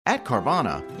At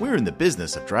Carvana, we're in the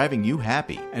business of driving you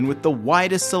happy. And with the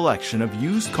widest selection of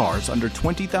used cars under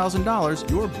 $20,000,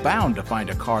 you're bound to find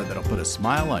a car that'll put a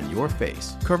smile on your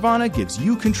face. Carvana gives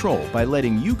you control by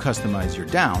letting you customize your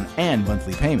down and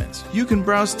monthly payments. You can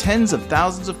browse tens of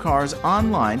thousands of cars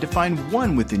online to find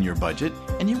one within your budget,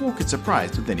 and you won't get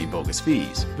surprised with any bogus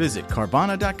fees. Visit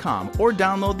Carvana.com or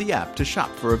download the app to shop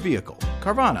for a vehicle.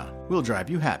 Carvana, we'll drive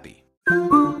you happy.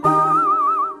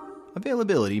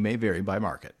 Availability may vary by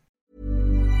market.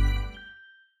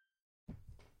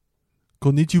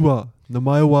 Konnichiwa.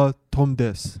 Namae wa Tom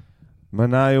desu.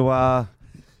 Manae wa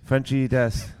Frenchie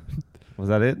desu. Was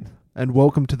that it? And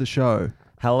welcome to the show.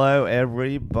 Hello,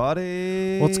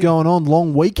 everybody. What's going on?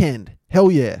 Long weekend. Hell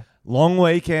yeah. Long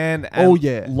weekend. And oh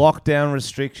yeah. Lockdown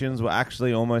restrictions were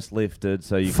actually almost lifted,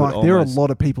 so you could almost there are a lot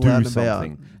of people out and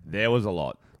something. about. There was a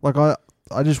lot. Like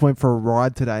I just went for a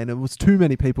ride today and it was too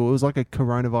many people. It was like a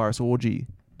coronavirus orgy.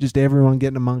 Just everyone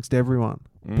getting amongst everyone.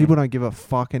 People don't give a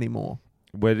fuck anymore.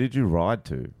 Where did you ride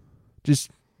to?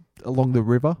 Just along the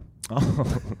river.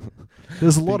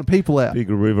 There's a lot of people out. Big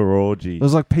river orgy.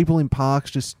 There's like people in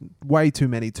parks, just way too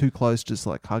many, too close, just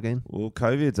like hugging. Well,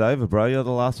 COVID's over, bro. You're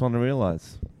the last one to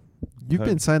realise. You've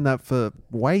been saying that for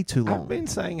way too long. I've been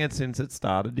saying it since it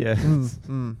started, yeah.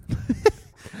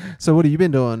 So what have you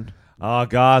been doing? Oh,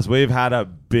 guys, we've had a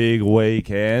big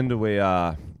weekend. You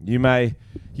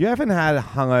haven't had a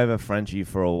hungover Frenchie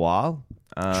for a while.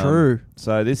 True.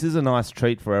 So this is a nice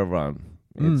treat for everyone.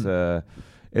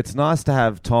 It's nice to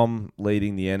have Tom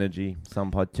leading the energy,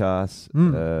 some podcasts,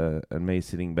 and me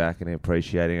sitting back and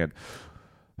appreciating it.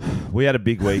 We had a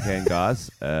big weekend,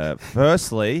 guys.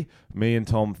 Firstly, me and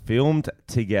Tom filmed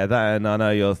together, and I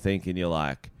know you're thinking, you're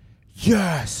like,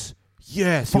 yes.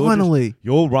 Finally.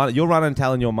 You're running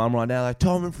telling your mum right now, like,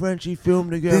 Tom and Frenchie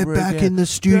filmed together. They're back in the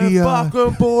studio. The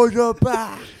fucking boys are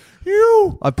back.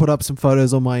 I put up some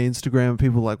photos on my Instagram and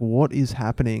people were like, what is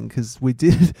happening? Because we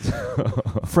did.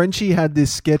 Frenchie had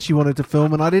this sketch he wanted to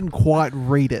film and I didn't quite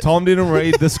read it. Tom didn't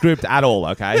read the script at all,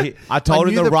 okay? I told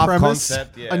him the rough premise,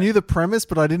 concept. Yeah. I knew the premise,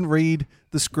 but I didn't read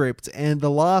the script. And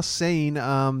the last scene,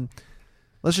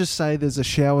 let's just say there's a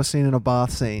shower scene and a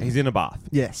bath scene. He's in a bath.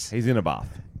 Yes. He's in a bath.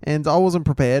 And I wasn't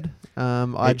prepared.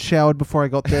 I'd showered before I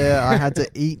got there. I had to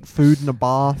eat food in a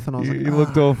bath. And I was like, you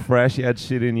looked all fresh. You had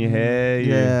shit in your hair.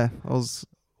 Yeah. I was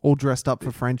all dressed up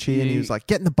for Frenchie. And he was like,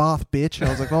 get in the bath, bitch. And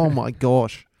I was like, oh my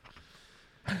gosh.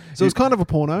 So it was kind of a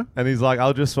porno. And he's like,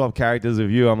 I'll just swap characters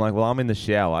with you. I'm like, well, I'm in the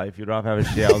shower. If you'd rather have a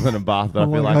shower than a bath. But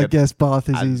I feel like I guess bath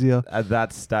is easier. At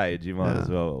that stage, you might as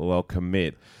well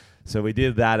commit. So we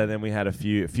did that, and then we had a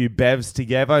few bevs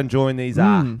together, enjoying these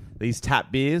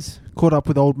tap beers. Caught up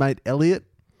with old mate Elliot.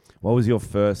 What was your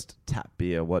first tap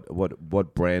beer?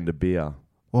 What brand of beer?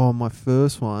 Oh, my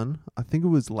first one, I think it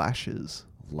was Lashes.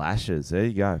 Lashes, there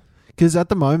you go. Because at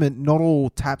the moment, not all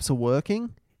taps are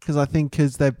working. Because I think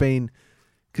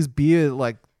because beer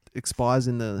like expires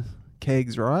in the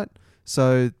kegs, right?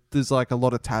 So there's like a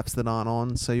lot of taps that aren't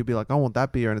on. So you'll be like, I want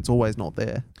that beer, and it's always not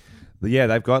there. Yeah,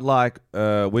 they've got like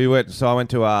I went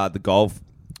to the golf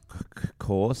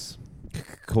course.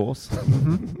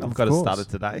 I've got to start it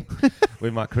today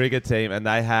with my cricket team, and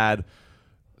they had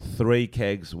 3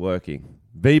 kegs working.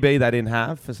 BB they didn't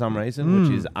have for some reason,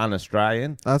 which is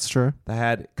un-Australian. That's true. They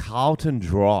had Carlton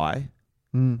Dry,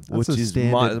 which is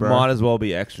standard, might as well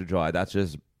be extra dry. That's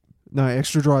just no,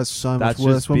 extra dry is so much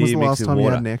worse. When was the last time you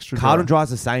had an extra dry? Carlton Dry is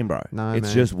the same, bro. No,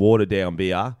 it's just watered down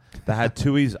beer. They had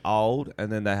Tooheys Old, and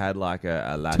then they had like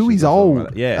a Lashes. Tooheys Old?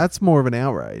 Like yeah. That's more of an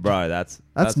outrage. Bro, that's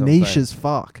niche as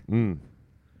fuck.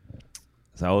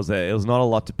 So it was not a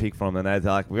lot to pick from, and they're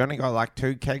like, we only got like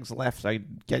 2 kegs left, so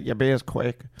get your beers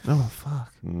quick. Oh,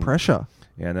 fuck. Pressure.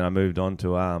 Yeah, and then I moved on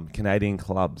to Canadian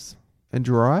Clubs. And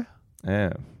dry?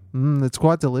 Yeah. It's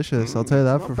quite delicious, I'll tell you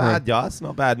that for free. Not bad, guys.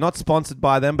 Not bad. Not sponsored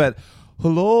by them, but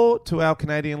hello to our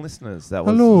Canadian listeners. That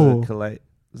was hello.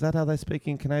 Is that how they speak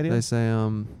in Canadian? They say,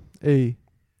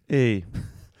 E.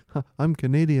 I'm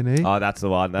Canadian, eh? Oh, that's the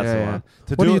one. That's the one.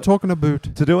 What are you talking about?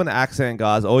 To do an accent,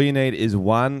 guys, all you need is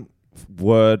one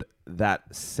word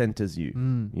that centers you.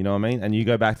 You know what I mean? And you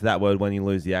go back to that word when you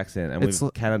lose the accent. And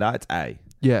with Canada, it's A.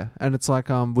 Yeah, and it's like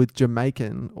with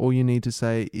Jamaican, all you need to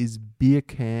say is beer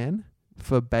can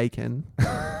for bacon.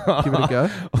 Give it a go.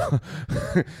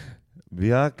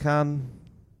 Beer can.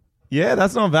 Yeah,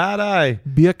 that's not bad, eh?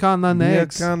 Beer can and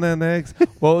eggs. Beer can and eggs.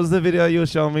 What was the video you were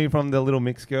showing me from the Little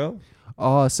Mix girl?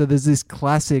 Oh, so there's this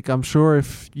classic. I'm sure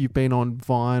if you've been on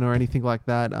Vine or anything like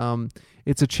that,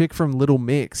 it's a chick from Little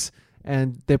Mix,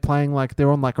 and they're playing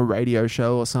they're on a radio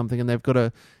show or something, and they've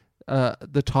got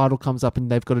the title comes up and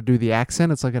they've got to do the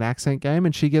accent. It's like an accent game,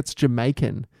 and she gets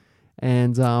Jamaican,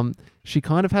 and she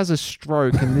kind of has a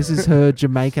stroke, and this is her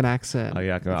Jamaican accent. Oh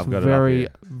yeah, I've got very,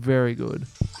 it up here. very good.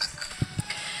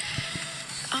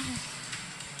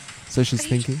 So she's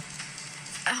thinking.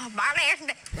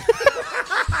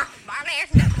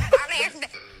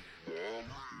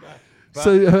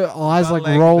 So her eyes like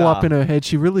roll up in her head.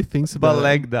 She really thinks about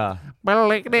it. Belegda.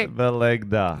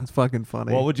 It's fucking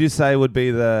funny. What would you say would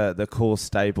be the core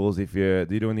staples if you're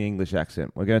doing the English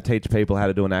accent? We're going to teach people how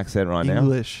to do an accent right now.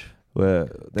 English.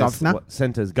 Governor.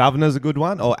 Centers. Governor's a good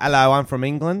one. Or hello, I'm from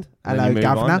England. And Hello, then you move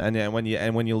governor. on.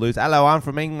 And when you lose, hello, I'm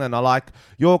from England. I like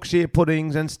Yorkshire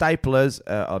puddings and staplers.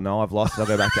 Oh no, I've lost it. I'll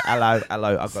go back to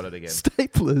hello. I've got it again.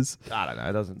 Staplers. I don't know.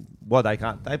 It doesn't. Well, they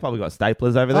can't. They probably got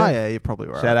staplers over there. Oh yeah, you're probably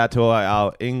right. Shout out to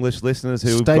our English listeners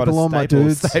who've Staple got a on, my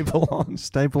dudes. Staple on.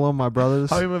 Staple on, my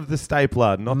brothers. Home of the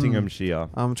stapler, Nottinghamshire.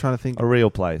 I'm trying to think. A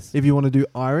real place. If you want to do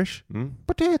Irish,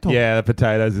 potato. Yeah, the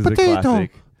potatoes is Potato. a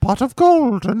classic. Pot of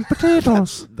gold and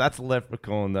potatoes. That's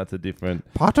leprechaun. That's a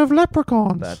different. Pot of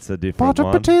leprechauns. That's a different Pot of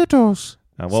one. potatoes.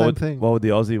 Same thing. What would the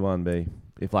Aussie one be?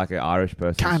 If like an Irish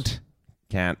person Can't.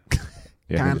 Yeah,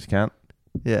 you Can't. just can't.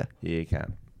 Yeah. Yeah, you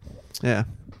can. Yeah.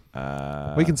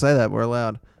 We can say that. We're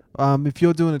allowed. If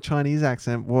you're doing a Chinese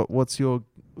accent, what's your?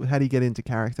 How do you get into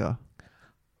character?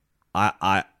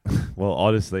 Well,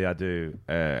 honestly, I do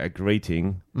a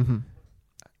greeting. Mm-hmm.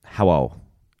 Hello.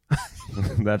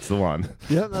 That's the one.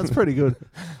 Yeah, that's pretty good.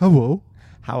 Hello.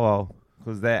 Hello.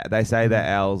 Because they say their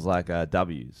L's like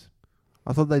W's.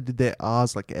 I thought they did their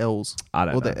R's like L's. I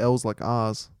don't know. Or their L's like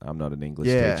R's. I'm not an English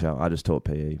Yeah. teacher. I just taught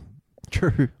PE.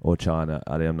 True. Or China.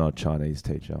 I am not a Chinese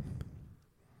teacher.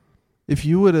 If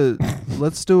you were to,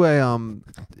 let's do a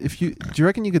do you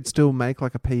reckon you could still make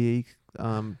like a PE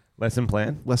Lesson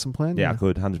plan? lesson plan? Yeah, I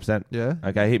could, 100%. Yeah.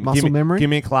 Okay, Muscle memory?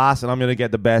 Give me a class and I'm going to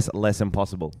get the best lesson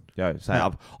possible. Go. Say, Yeah.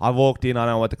 I've walked in, I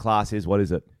know what the class is. What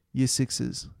is it? Year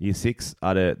sixes. Year 6.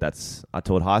 I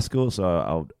taught high school, so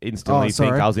I'll instantly think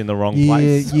sorry. I was in the wrong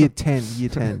place. Year 10. Year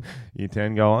 10. Year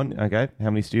 10, go on. Okay.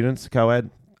 How many students? Co-ed?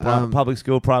 Public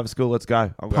school, private school? Let's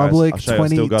go. Public, I'll show you I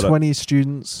still got 20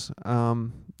 students.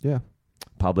 Yeah.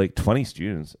 Public, 20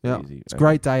 students. Yeah. Easy. It's a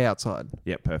great day outside.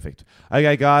 Yeah, perfect.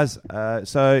 Okay, guys.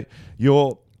 So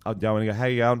I'm going to go, how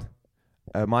you going?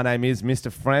 My name is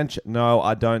Mr. French. No,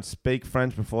 I don't speak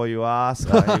French before you ask.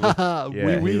 He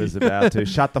was about to.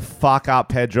 Shut the fuck up,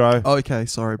 Pedro. Okay,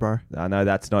 sorry, bro. I know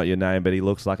that's not your name, but he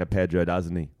looks like a Pedro,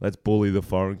 doesn't he? Let's bully the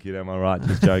foreign kid, am I right?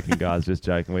 Just joking, guys. Just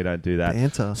joking. We don't do that.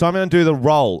 Banter. So I'm going to do the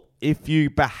roll. If you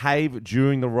behave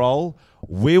during the roll,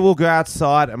 we will go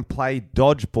outside and play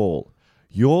dodgeball.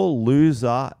 Your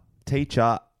loser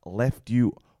teacher left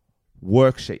you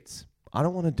worksheets. I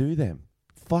don't want to do them.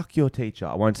 Fuck your teacher.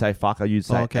 I won't say fuck. You'd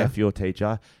say F your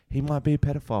teacher. He might be a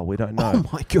pedophile. We don't know. Oh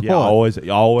my God. Yeah, I always Put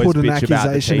an bitch about the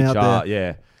accusation teacher. out there.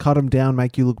 Yeah. Cut them down,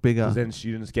 make you look bigger. Because then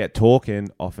students get talking.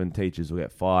 Often teachers will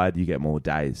get fired. You get more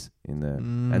days in the.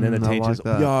 And then the I teachers,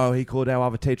 like that. yo, he called our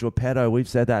other teacher a pedo. We've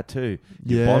said that too.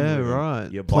 You bond Yeah, with him.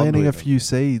 right. You bond Planting a with him. few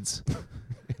seeds.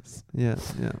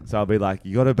 Yes. Yeah, yeah. So I'll be like,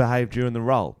 you got to behave during the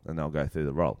roll. And they'll go through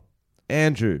the roll.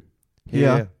 Andrew.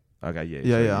 Yeah. Here. Okay, yeah.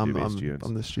 Yeah, so yeah. you do be students.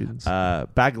 I'm the students.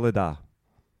 Baglada.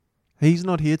 He's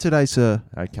not here today, sir.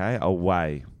 Okay,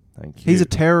 away. Thank you. He's a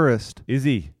terrorist. Is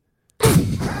he?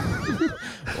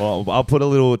 Well, I'll put a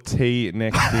little T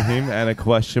next to him and a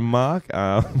question mark,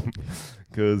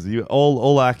 because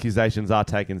all accusations are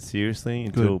taken seriously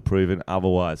until proven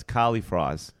otherwise. Carly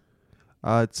Fries.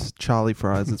 It's Charlie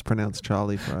Fries. It's pronounced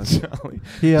Charlie Fries. Charlie.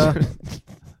 Here.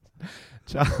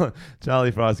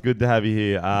 Charlie Fries. Good to have you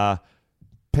here.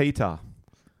 Peter.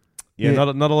 Yeah,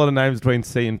 Yeah. not a lot of names between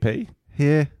C and P.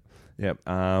 Here. Yep.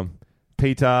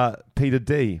 Peter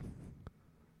D.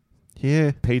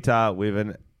 Here. Peter with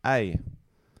an A.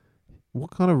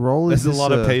 What kind of role is There's this? a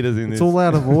lot of Peters in it's this. all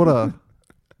out of order.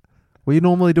 We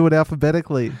normally do it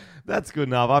alphabetically. That's good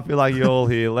enough. I feel like you're all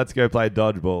here. Let's go play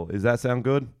dodgeball. Does that sound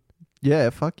good? Yeah,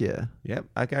 fuck yeah. Yep.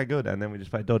 Okay, good. And then we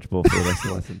just play dodgeball for the rest of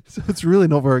the lesson. So it's really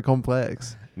not very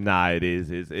complex. No, it is.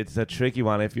 It's a tricky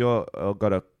one. If you're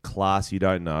got a class you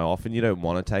don't know, often you don't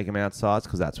want to take them outside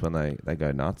because that's when they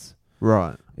go nuts.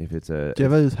 Right. If it's a... Do you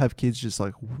ever have kids just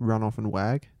like run off and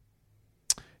wag?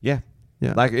 Yeah.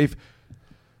 Yeah.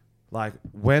 Like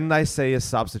when they see a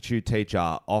substitute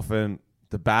teacher, often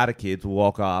the badder kids will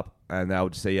walk up and they'll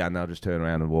just see you and they'll just turn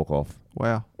around and walk off.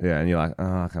 Wow. Yeah, and you're like, oh,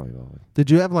 I can't be bothered. Did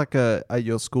you have like at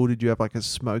your school, did you have like a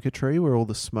smoker tree where all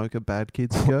the smoker bad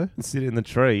kids go? Sit in the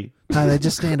tree. No, they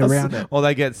just stand around it. Or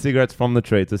they get cigarettes from the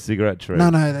tree. It's a cigarette tree.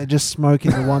 No, they just smoke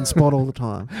in the one spot all the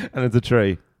time. And it's a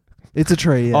tree. It's a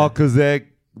tree, yeah. Oh, because they're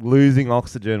losing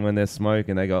oxygen when they're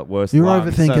smoking. They got worse You're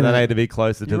lungs, overthinking so they it. need to be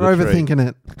closer to You're the tree. overthinking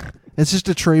it. It's just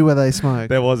a tree where they smoke.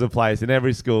 There was a place in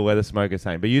every school where the smokers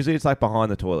hang, but usually it's like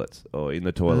behind the toilets or in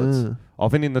the toilets.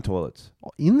 Often in the toilets.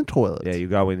 In the toilets? Yeah, you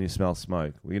go in and you smell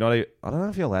smoke. You're not. I don't know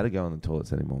if you're allowed to go in the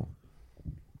toilets anymore.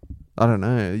 I don't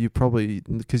know. You probably,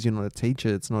 because you're not a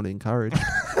teacher, it's not encouraged.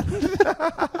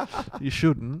 You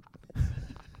shouldn't.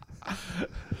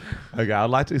 Okay, I'd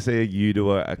like to see you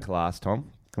do a class,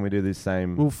 Tom. Can we do this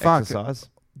same exercise?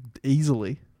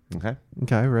 Easily. Okay.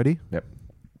 Okay, ready? Yep.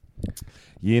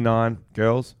 Year 9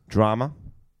 girls, drama.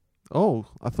 Oh,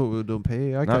 I thought we were doing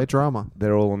PE. Okay, No. Drama.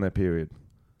 They're all on their period.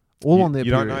 On their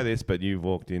You period. don't know this, but you've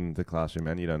walked in the classroom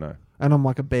and you don't know. And I'm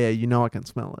like a bear. You know I can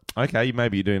smell it. Okay,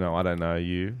 maybe you do know. I don't know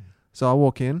you. So I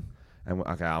walk in. And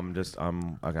okay,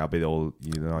 I'll be all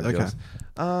you know. Okay. Girls.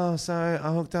 Oh, so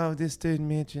I hooked up with this dude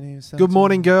Mitch, and he was. Good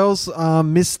morning, girls.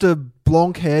 Mr.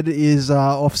 Blonkhead is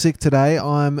off sick today.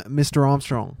 I'm Mr.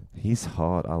 Armstrong. He's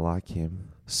hot. I like him.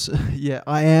 So, yeah,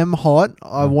 I am hot.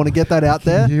 I want to get that out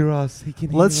there. He can hear us. He can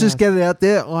hear Let's just us. get it out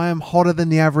there. I am hotter than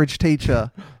the average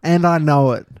teacher, and I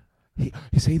know it.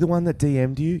 Is he the one that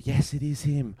DM'd you? Yes, it is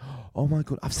him. Oh my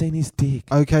god, I've seen his dick.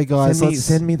 Okay, guys,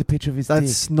 Send me the picture of his dick.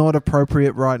 That's not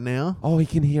appropriate right now. Oh, he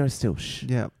can hear us still. Shh.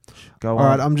 Yeah. Go All on.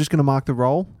 right, I'm just going to mark the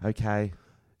roll. Okay.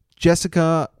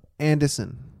 Jessica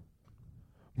Anderson.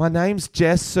 My name's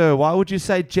Jess, sir. Why would you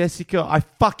say Jessica? I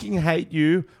fucking hate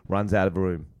you. Runs out of the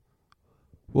room.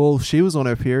 Well, she was on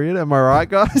her period. Am I right,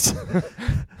 guys?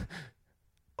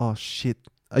 Oh, shit.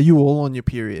 Are you all on your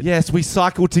period? Yes, we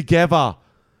cycle together.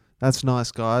 That's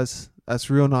nice, guys. That's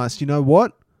real nice. You know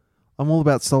what? I'm all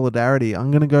about solidarity. I'm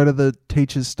going to go to the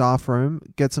teacher's staff room,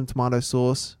 get some tomato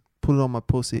sauce, put it on my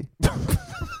pussy.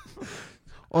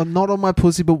 Or not on my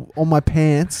pussy, but on my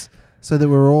pants, so that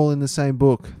we're all in the same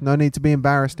book. No need to be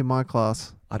embarrassed in my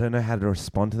class. I don't know how to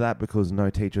respond to that because no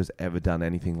teacher has ever done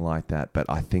anything like that, but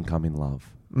I think I'm in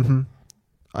love. Mm-hmm.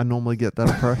 I normally get that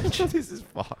approach. This is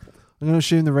fucked. I'm going to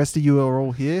assume the rest of you are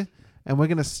all here, and we're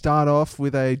going to start off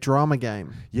with a drama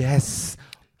game. Yes.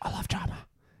 I love drama.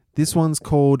 This one's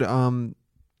called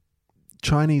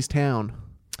Chinese Town.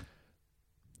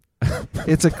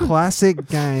 It's a classic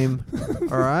game,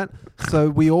 all right? So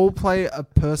we all play a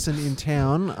person in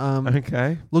town.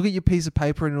 Okay. Look at your piece of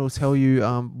paper and it'll tell you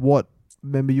what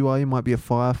member you are. You might be a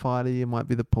firefighter. You might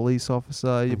be the police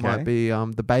officer. You might be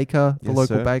the baker, the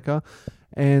local baker.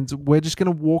 And we're just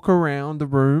going to walk around the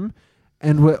room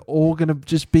and we're all going to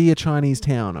just be a Chinese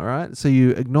town, all right? So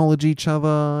you acknowledge each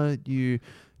other. You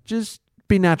just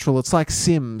be natural. It's like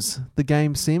Sims, the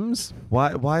game Sims.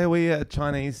 Why are we a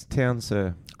Chinese town,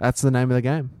 sir? That's the name of the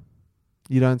game.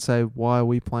 You don't say, why are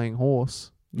we playing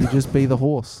horse? You just be the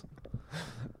horse.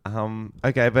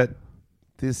 Okay, but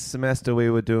this semester we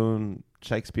were doing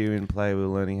Shakespearean play. We were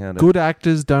learning how to... Good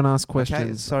actors don't ask questions.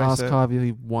 Okay, sorry, ask sir.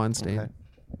 Harvey Weinstein. Okay.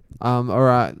 All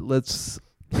right, let's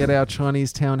get our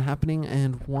Chinese town happening.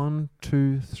 And 1,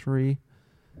 2, 3,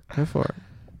 go for it.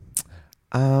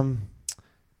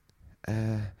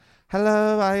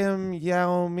 Hello, I am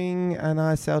Yao Ming and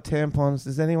I sell tampons.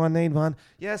 Does anyone need one?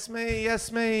 Yes, me,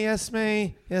 yes, me, yes,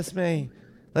 me, yes, me.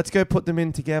 Let's go put them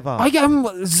in together. I am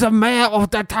the mayor of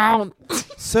the town.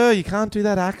 Sir, you can't do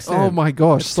that accent. Oh my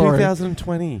gosh, It's sorry.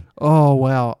 2020. Oh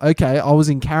wow. Okay, I was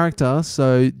in character,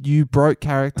 so you broke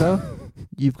character.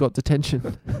 You've got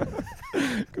detention.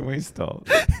 Can we stop?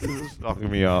 This is fucking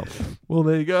me up. Well,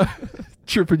 there you go.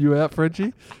 Tripping you out,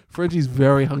 Frenchie. Frenchie's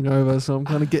very hungover, so I'm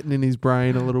kind of getting in his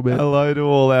brain a little bit. Hello to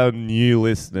all our new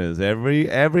listeners. Every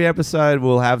episode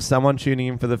we'll have someone tuning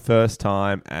in for the first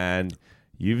time and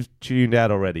you've tuned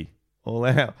out already. All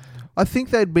out. I think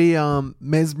they'd be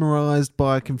mesmerized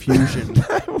by confusion.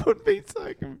 That would be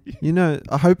so confusing. You know,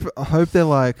 I hope they're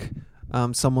like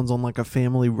someone's on like a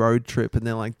family road trip and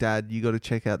they're like, Dad, you got to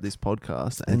check out this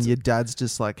podcast. And your dad's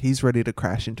just like, he's ready to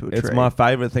crash into a tree. It's my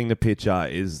favorite thing to picture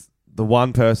is the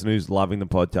one person who's loving the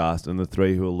podcast and the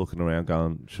 3 who are looking around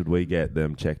going, should we get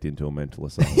them checked into a mental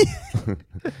asylum?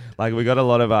 Like we got a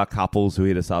lot of our couples who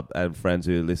hit us up and friends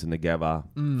who listen together,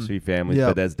 2 families,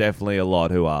 but there's definitely a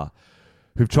lot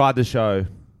who've tried to show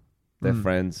their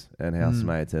friends and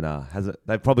housemates and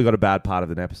they've probably got a bad part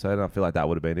of an episode and I feel like that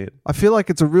would have been it. I feel like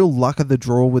it's a real luck of the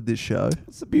draw with this show.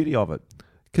 What's the beauty of it?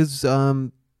 Because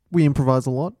we improvise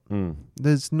a lot.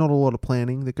 There's not a lot of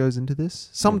planning that goes into this.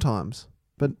 Sometimes.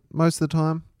 But most of the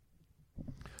time,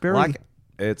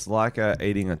 it's like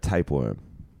eating a tapeworm.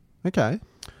 Okay.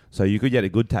 So you could get a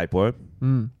good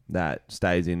tapeworm that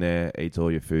stays in there, eats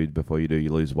all your food before you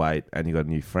lose weight, and you got a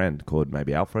new friend called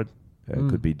maybe Alfred. It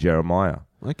could be Jeremiah.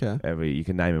 Okay. You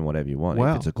can name him whatever you want.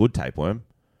 Wow. If it's a good tapeworm,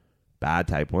 bad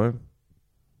tapeworm.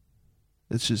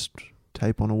 It's just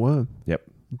tape on a worm. Yep.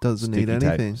 Doesn't need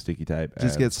anything. Sticky tape.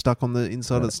 Just gets stuck on the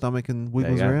inside of the stomach and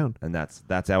wiggles around. And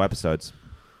that's our episodes.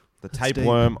 The That's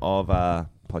tapeworm of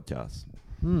podcasts.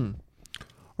 All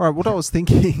right, what I was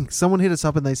thinking, someone hit us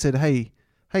up and they said, hey,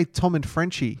 Tom and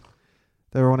Frenchie.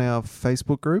 They were on our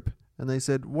Facebook group and they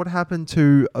said, what happened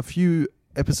to a few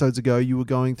episodes ago? You were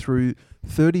going through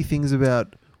 30 things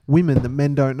about women that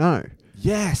men don't know.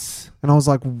 Yes. And I was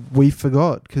like, we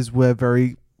forgot because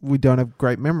we don't have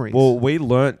great memories. Well, we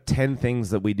learnt 10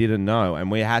 things that we didn't know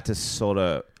and we had to sort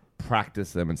of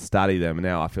practice them and study them. And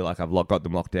now I feel like I've got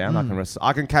them locked down.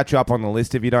 I can catch you up on the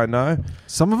list if you don't know.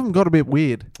 Some of them got a bit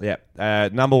weird. Yeah.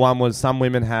 Number one was some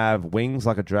women have wings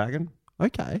like a dragon.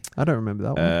 Okay. I don't remember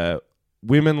that one.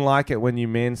 Women like it when you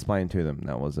mansplain to them.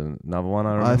 That was another one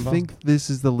I remember. I think this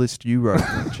is the list you wrote.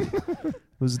 It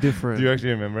was different. Do you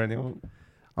actually remember anyone?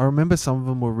 I remember some of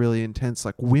them were really intense.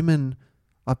 Like, women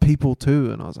are people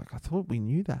too. And I was like, I thought we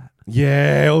knew that.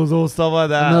 Yeah, it was all stuff like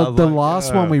that. And the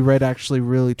last one we read actually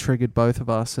really triggered both of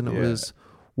us. And it was,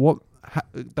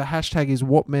 the hashtag is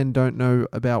what men don't know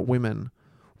about women.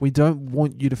 We don't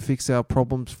want you to fix our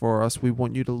problems for us. We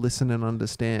want you to listen and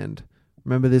understand.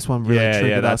 Remember this one really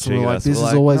triggered us. And we're like, this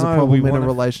is always a problem in a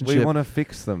relationship. We want to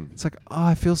fix them. It's like,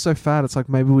 I feel so fat. It's like,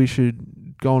 maybe we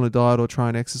should go on a diet or try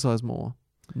and exercise more.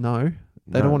 No,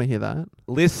 they don't want to hear that.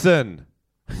 Listen.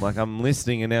 I'm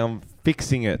listening and now I'm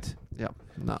fixing it. Yep.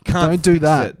 No. Can't don't do fix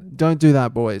that. it. Don't do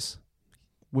that, boys.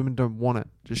 Women don't want it.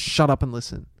 Just shut up and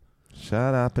listen.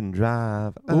 Shut up and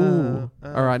drive. Ooh.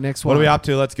 All right, next one. What are we up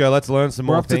to? Let's go. Let's learn some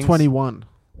more things. We're up to 21.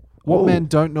 What men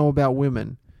don't know about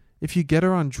women. If you get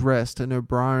her undressed and her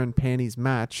bra and panties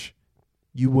match,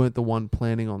 you weren't the one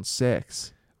planning on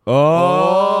sex. Oh.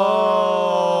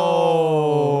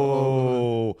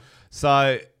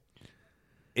 So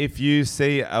if you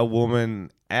see a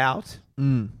woman out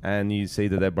and you see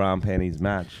that their bra and panties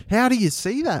match. How do you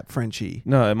see that, Frenchie?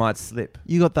 No, it might slip.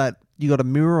 You got a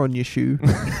mirror on your shoe.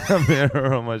 A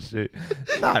mirror on my shoe.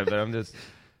 No, but I'm just...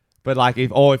 But like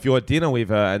if you're at dinner with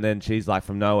her and then she's like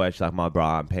from nowhere, she's like, my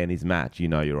bra and panties match, you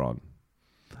know you're on.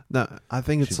 No, I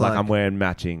think it's she's like I'm wearing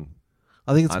matching.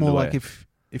 I think it's underwear. more like if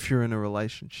you're in a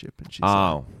relationship and she's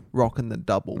like rocking the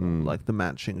double, like the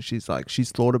matching, she's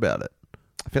thought about it.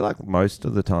 I feel like most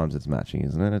of the times it's matching,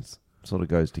 isn't it? It's sort of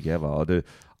goes together. I don't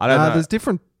know. There's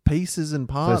different pieces and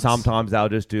parts. So sometimes they'll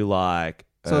just do like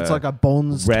so it's like a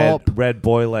Bonds top, red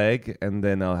boy leg, and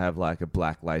then they'll have like a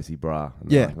black lacy bra.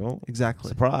 Yeah, like, exactly.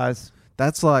 Surprise.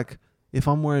 That's like if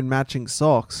I'm wearing matching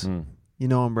socks, you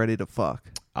know I'm ready to fuck.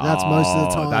 That's most of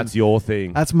the time. That's your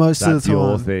thing. That's most of the time. That's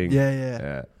your thing.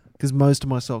 Yeah. Because most of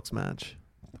my socks match.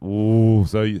 Ooh,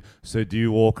 so do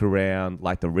you walk around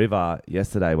like the river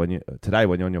today when you're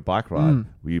on your bike ride?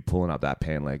 Were you pulling up that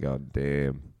pan leg going,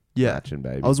 damn, matching,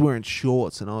 baby? I was wearing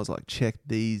shorts and I was like, check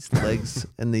these legs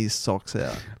and these socks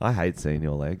out. I hate seeing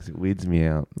your legs. It weirds me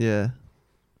out. Yeah,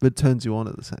 but it turns you on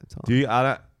at the same time. Do you?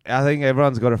 I think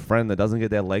everyone's got a friend that doesn't get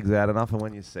their legs out enough, and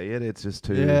when you see it, it's just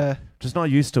just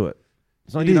not used to it.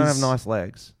 It's not you don't have nice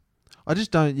legs. I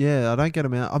just don't. Yeah, I don't get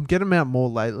them out. I'm getting them out more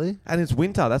lately, and it's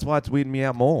winter. That's why it's weirding me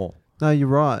out more. No, you're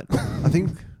right. I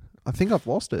think I've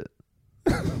lost it.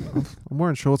 I'm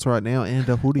wearing shorts right now and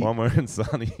a hoodie. Well, I'm wearing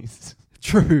sunnies.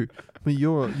 True. I mean,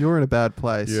 you're in a bad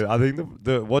place. Yeah, I think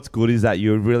the what's good is that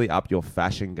you really up your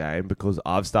fashion game because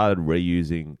I've started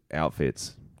reusing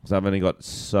outfits. So I've only got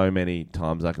so many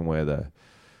times I can wear I've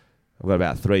got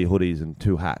about 3 hoodies and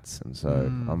 2 hats, and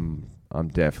so I'm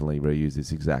definitely reuse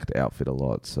this exact outfit a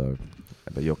lot. So,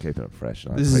 but you're keeping it fresh.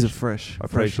 And this is a fresh. I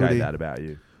appreciate hoodie. that about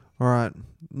you. All right,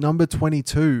 number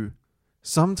 22.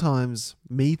 Sometimes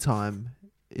me time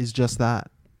is just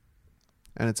that,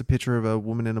 and it's a picture of a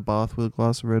woman in a bath with a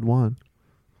glass of red wine.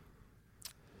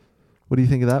 What do you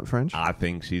think of that, French? I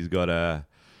think she's got a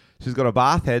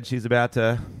bath head. She's about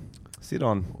to sit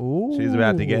on. Ooh. She's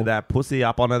about to get that pussy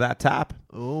up onto that tap.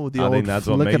 Oh, the I old think that's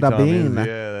what flick me of the time bean. is.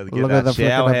 Yeah, get Look at that the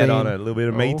shower head bean. on it. A little bit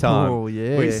of me time. Oh,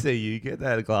 yeah. We see you. Get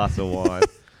that glass of wine.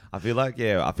 I feel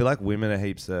like women are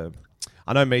heaps of...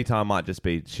 I know me time might just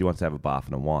be she wants to have a bath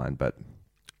and a wine, but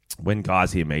when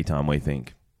guys hear me time, we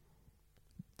think...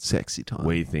 Sexy time.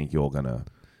 We think you're going to...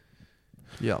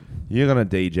 Yeah. You're going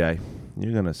to DJ.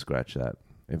 You're going to scratch that.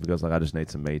 If it goes like, I just need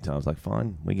some me time, it's like,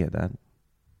 fine, we get that.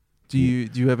 Do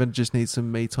you ever just need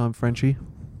some me time, Frenchie?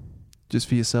 Just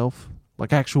for yourself?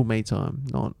 Like actual me time,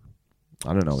 not...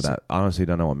 I don't know what that... I honestly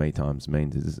don't know what me times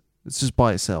means. It's just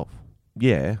by yourself.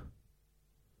 Yeah.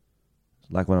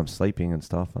 Like when I'm sleeping and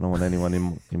stuff. I don't want anyone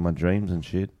in my dreams and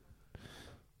shit.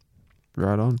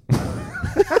 Right on.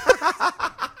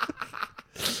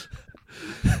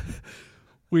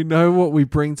 We know what we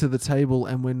bring to the table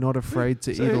and we're not afraid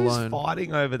to So eat who's alone.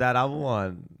 fighting over that other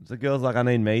one? The girl's like, I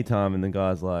need me time, and the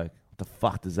guy's like, what the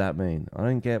fuck does that mean? I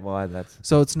don't get why that's...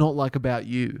 So it's not like about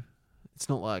you. It's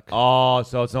not like... Oh,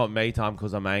 so it's not me time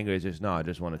because I'm angry. It's just, no, I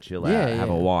just want to chill out, have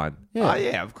a wine. Yeah. Oh,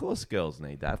 yeah, of course girls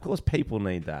need that. Of course people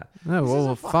need that. No, This well, is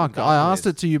a fuck. fucking I asked darkness.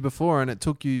 it to you before and it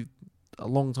took you a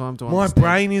long time to My understand.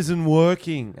 brain isn't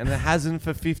working, and it hasn't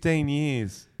for 15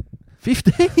 years.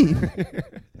 15?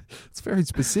 It's very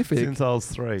specific. Since I was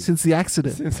 3. Since the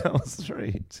accident. Since I was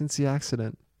 3. Since the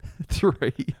accident.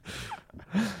 3.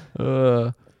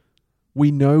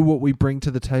 We know what we bring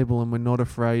to the table and we're not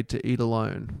afraid to eat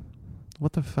alone.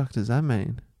 What the fuck does that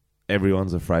mean?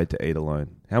 Everyone's afraid to eat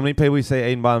alone. How many people you see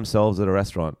eating by themselves at a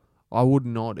restaurant? I would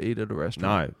not eat at a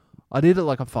restaurant. No. I'd eat at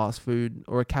like a fast food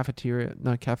or a cafeteria.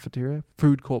 No, cafeteria.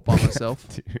 Food court by myself.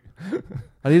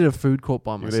 I'd eat at a food court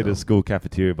by You'd myself. eat at a school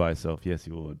cafeteria by yourself. Yes,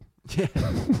 you would. Yeah.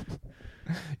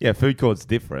 Yeah, food court's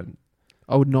different.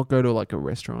 I would not go to like a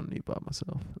restaurant and eat by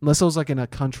myself. Unless I was like in a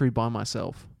country by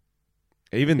myself.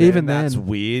 Even Even that's then.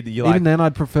 weird. You Even then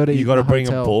I'd prefer to eat you got to in a bring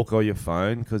hotel. a book or your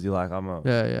phone because you're like,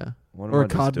 Yeah. What am Or I a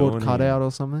just cardboard doing cutout here?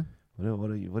 or something.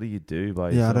 What do you do by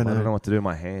Yeah, I yourself? don't I don't know. know what to do with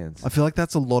my hands. I feel like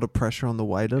that's a lot of pressure on the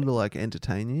waiter to like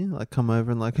entertain you. Like come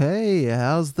over and like, hey,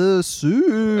 how's the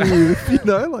soup? You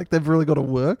know, like they've really got to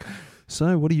work.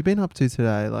 So what have you been up to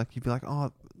today? Like you'd be like,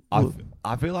 oh, look.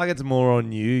 I feel like it's more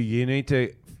on you. You need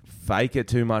to fake it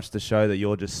too much to show that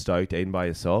you're just stoked eating by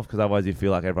yourself, because otherwise you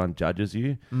feel like everyone judges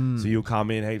you. So you'll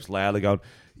come in heaps loudly going,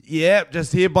 yeah,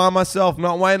 just here by myself,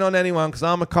 not waiting on anyone because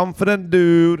I'm a confident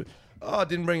dude. Oh, I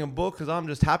didn't bring a book because I'm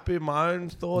just happy with my own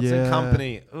thoughts and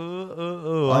company.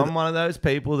 I'm one of those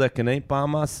people that can eat by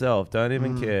myself. Don't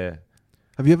even care.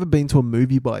 Have you ever been to a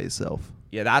movie by yourself?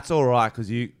 Yeah, that's all right because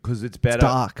it's better. It's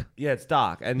dark. Yeah, it's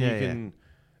dark, and Yeah, you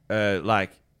can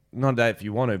like, not that if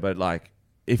you want to, but like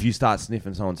if you start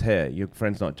sniffing someone's hair, your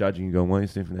friend's not judging you. Going, why are you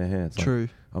sniffing their hair? It's True. Like,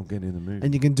 I'm getting in the mood.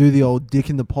 And you can do the old dick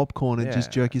in the popcorn and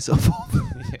just jerk yourself off.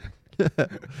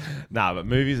 Nah, but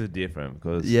movies are different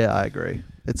because Yeah, I agree.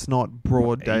 It's not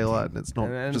broad daylight and it's not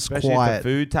and just especially quiet. if the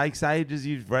food takes ages.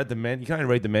 You've read the menu. You can only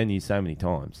read the menu so many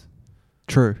times.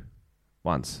 True.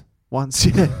 Once.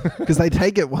 Yeah. Because they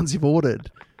take it once you've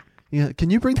ordered. Yeah. Can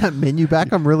you bring that menu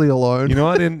back? I'm really alone. You know,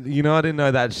 I didn't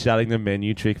know that shutting the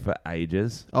menu trick for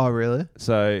ages. Oh, really?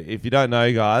 So if you don't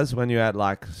know, guys, when you're at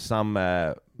like some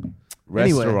restaurants,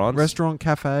 Anyway, restaurant,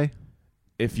 cafe.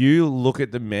 if you look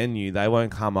at the menu, they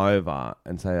won't come over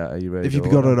and say, "Are you ready?" If to you've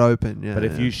got order?" it open, yeah. But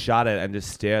if yeah. you shut it and just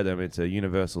stare at them, it's a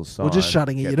universal sign. Well, just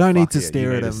shutting it. Get You the don't need fuck to out. stare You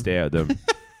at need to them. stare at them.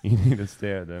 You need to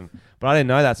stare at them. But I didn't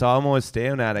know that, so I'm always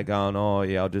staring at it going, oh,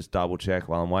 yeah, I'll just double check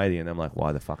while I'm waiting. And I'm like,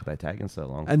 why the fuck are they taking so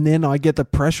long? And then I get the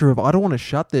pressure of, I don't want to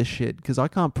shut this shit because I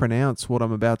can't pronounce what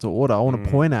I'm about to order. I want to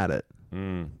point at it.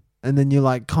 Mm. And then you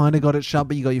like kind of got it shut,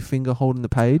 but you got your finger holding the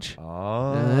page.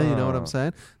 Oh. Yeah, you know what I'm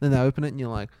saying? Then they open it and you're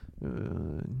like,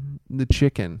 the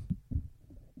chicken.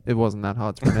 It wasn't that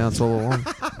hard to pronounce all along.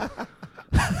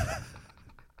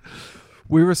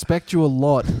 We respect you a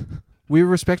lot. We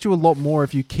respect you a lot more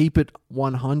if you keep it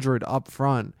 100 up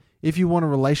front. If you want a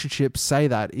relationship, say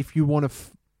that. If you want to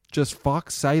just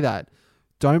fuck, say that.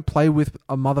 Don't play with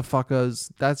a motherfuckers.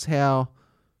 That's how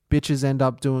bitches end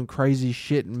up doing crazy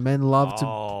shit. And men love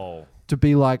to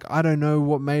be like, I don't know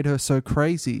what made her so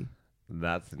crazy.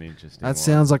 That's an interesting That one.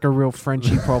 sounds like a real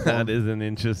Frenchie problem. That is an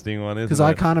interesting one, isn't it? Because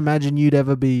I can't imagine you'd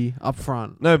ever be up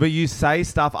front. No, but you say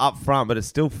stuff up front, but it's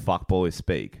still fuckboy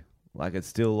speak. Like, it's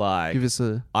still like, Give us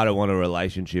a... I don't want a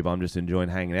relationship. I'm just enjoying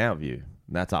hanging out with you.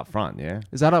 And that's up front, yeah?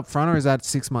 Is that up front or is that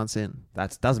 6 months in?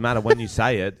 That doesn't matter when you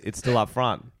say it. It's still up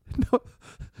front.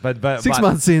 But 6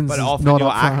 months in, But is often not your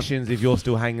up front. actions, if you're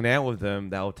still hanging out with them,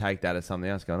 they'll take that as something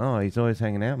else. Going, oh, he's always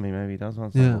hanging out with me. Maybe he does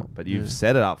want something. Yeah. More. But you've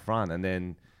said it up front, and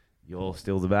then you're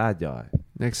still the bad guy.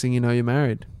 Next thing you know, you're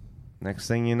married. Next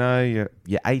thing you know,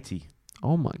 you're 80.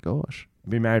 Oh my gosh.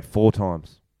 Been married 4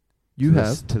 times. You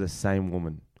have? To the same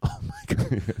woman. Oh my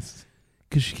god. Yes.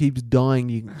 Because she keeps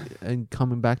dying and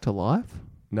coming back to life?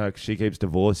 No, 'cause she keeps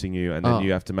divorcing you, and then Oh.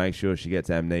 you have to make sure she gets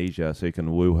amnesia so you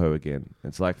can woo her again.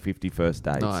 It's like 50 First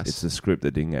Dates. Nice. It's a script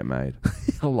that didn't get made.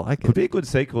 I like Could it. be a good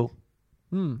sequel.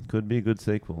 Hmm. Could be a good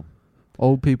sequel.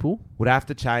 Old people? Would have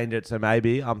to change it. So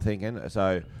maybe, I'm thinking,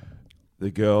 so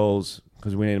the girls,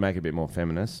 because we need to make it a bit more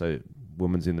feminist, so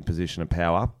woman's in the position of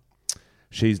power.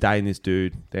 She's dating this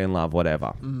dude, they're in love,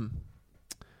 whatever. Mm.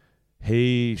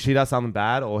 She does something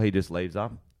bad, or he just leaves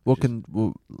her. What can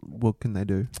they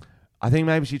do? I think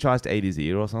maybe she tries to eat his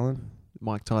ear or something.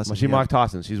 Mike Tyson. Well, Mike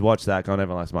Tyson. She's watched that. Going,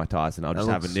 everyone likes Mike Tyson. I'll That just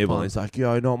have a looks nibble. fun. And it's like,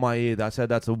 yo, not my ear. I said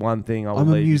that's the one thing I will I'm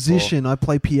a leave you for. musician. I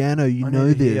play piano. You I know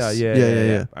need to this. hear.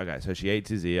 Yeah. Okay, so she eats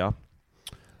his ear.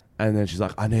 And then she's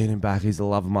like, I need him back. He's the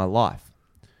love of my life.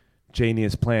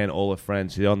 Genius plan, all her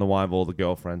friends. She's on the wine with all the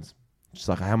girlfriends. She's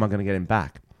like, how am I going to get him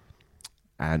back?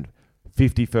 And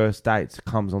 50 First Dates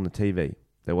comes on the TV.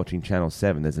 They're watching Channel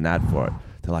 7. There's an ad for it.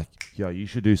 They're like, yo, you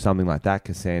should do something like that,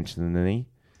 Cassanchini.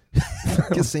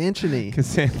 Cassanchini.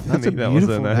 Cassanchini. That's a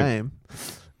beautiful name.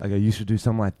 Like, you should do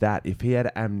something like that. If he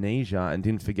had amnesia and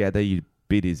didn't forget that you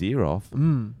bit his ear off,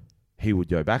 he would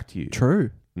go back to you.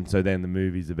 True. And so then the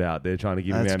movie's about, they're trying to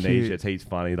give him amnesia. He's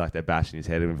funny, like they're bashing his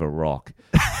head in with a rock.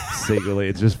 Secretly,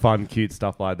 it's just fun, cute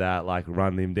stuff like that, like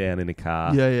running him down in a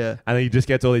car. Yeah, yeah. And then he just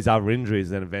gets all these other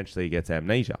injuries, and then eventually he gets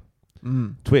amnesia.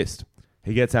 Twist.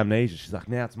 He gets amnesia. She's like,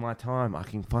 now it's my time. I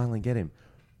can finally get him.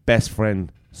 Best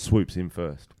friend swoops him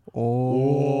first.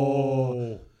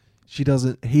 Oh. He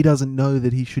doesn't know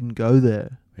that he shouldn't go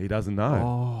there. He doesn't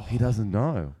know. He doesn't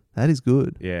know. That is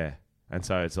good. Yeah. And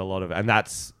so it's a lot of, and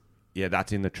that's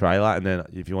in the trailer. And then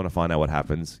if you want to find out what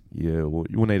happens, you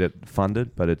will need it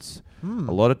funded, but it's a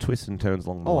lot of twists and turns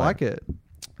along the way. I like it.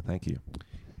 Thank you.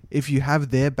 If you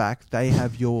have their back, they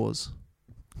have yours.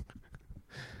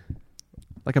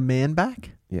 Like a man back?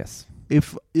 Yes.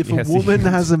 If a woman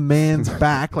has a man's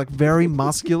back, like very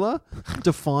muscular,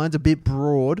 defined, a bit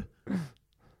broad.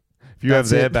 If you have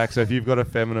their back, so if you've got a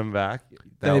feminine back,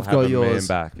 they've got yours.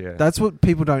 Man back, yeah. That's what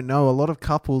people don't know. A lot of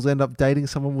couples end up dating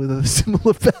someone with a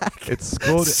similar back.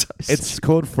 It's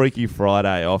called Freaky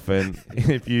Friday often.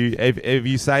 if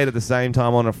you say it at the same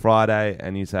time on a Friday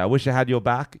and you say, I wish I had your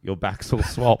backs will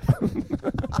swap.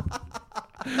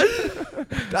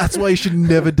 That's why you should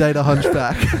never date a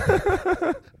hunchback.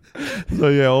 So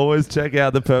yeah, always check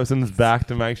out the person's back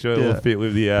to make sure it will fit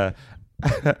with the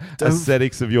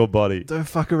aesthetics of your body. Don't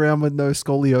fuck around with no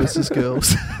scoliosis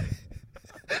girls.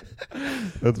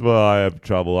 That's why I have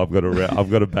trouble. I've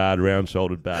got a bad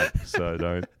round-shouldered back, so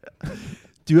don't.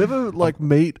 Do you ever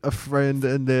meet a friend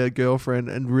and their girlfriend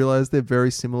and realize they're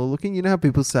very similar looking? You know how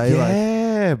people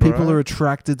say people are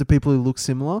attracted to people who look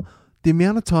similar? The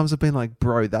amount of times I've been like,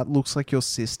 bro, that looks like your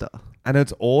sister. And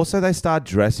it's also they start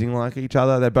dressing like each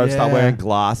other. They both start wearing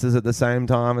glasses at the same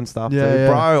time and stuff too. Yeah.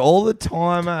 Bro, all the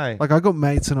time, eh? Like I got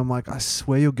mates and I'm like, I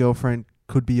swear your girlfriend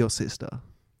could be your sister.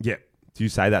 Yeah. Do you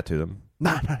say that to them?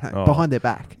 No. Oh. Behind their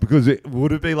back. Because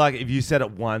would it be like if you said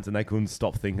it once and they couldn't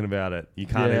stop thinking about it? You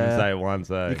can't even say it once,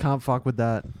 eh? You can't fuck with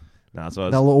that. No, so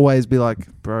they'll always be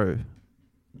like, bro,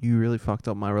 you really fucked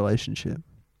up my relationship.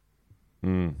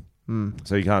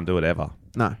 So you can't do it ever?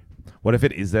 No. What if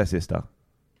it is their sister?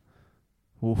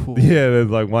 Ooh. Yeah, there's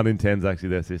like 1 in 10's actually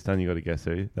their sister and you got to guess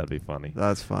who. That'd be funny.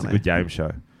 That's funny. It's a good game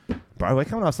show. Bro, we're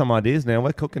coming up with some ideas now.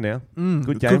 We're cooking now.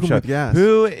 Good game show. With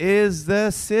Who is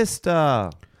the sister?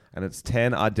 And it's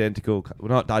 10 not identical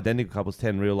couples,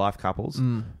 10 real life couples,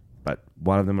 but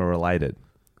one of them are related.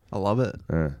 I love it.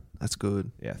 That's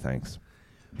good. Yeah, thanks.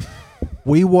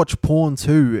 We watch porn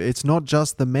too. It's not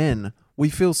just the men. We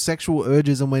feel sexual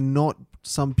urges and we're not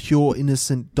some pure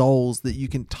innocent dolls that you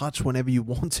can touch whenever you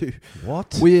want to.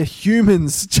 What? We're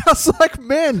humans, just like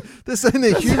men. They're saying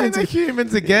they're humans. They're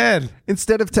humans again.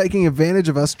 Instead of taking advantage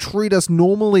of us, treat us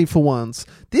normally for once.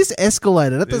 This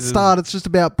escalated. At the start, it's just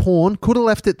about porn. Could have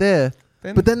left it there.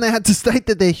 But then they had to state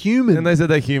that they're human. Then they said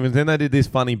they're humans. Then they did this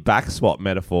funny back swap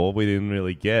metaphor we didn't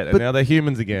really get. And now they're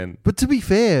humans again. But to be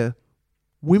fair,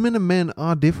 women and men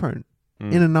are different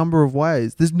in a number of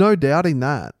ways. There's no doubting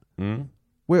that.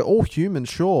 We're all humans,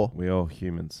 sure. We're all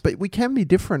humans. But we can be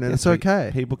different and it's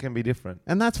okay. People can be different.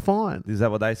 And that's fine. Is that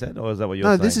what they said or is that what you're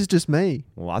saying? No, this is just me.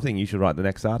 Well, I think you should write the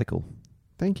next article.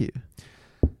 Thank you.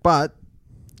 But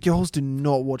girls do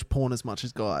not watch porn as much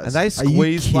as guys. And they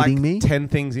squeeze like 10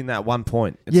 things in that one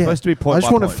point. It's supposed to be point by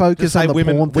point. I just want to focus on the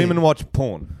porn thing. Women watch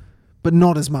porn. But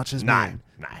not as much as men.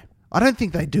 No. I don't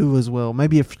think they do as well.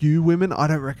 Maybe a few women. I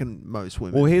don't reckon most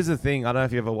women. Well, here's the thing. I don't know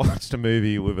if you ever watched a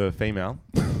movie with a female.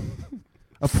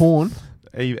 A porn?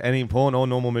 Any porn or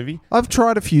normal movie? I've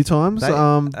tried a few times.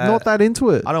 Not that into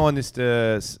it. I don't want this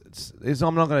to...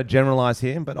 I'm not going to generalize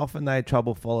here, but often they have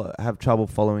trouble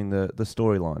following the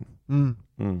storyline.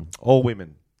 All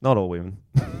women. Not all women.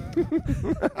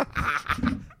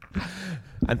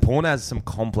 And porn has some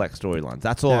complex storylines.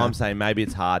 That's all I'm saying. Maybe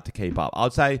it's hard to keep up.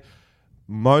 I'd say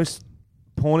most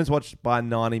porn is watched by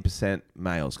 90%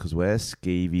 males because we're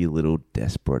skeevy little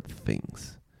desperate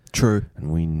things. True.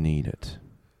 And we need it.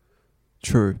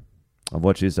 True. I've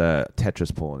watched this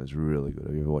Tetris porn. It's really good.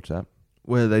 Have you ever watched that?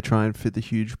 Where they try and fit the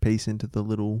huge piece into the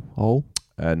little hole?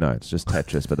 No, it's just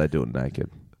Tetris, but they do it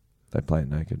naked. They play it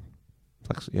naked.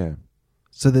 It's like,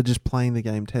 So they're just playing the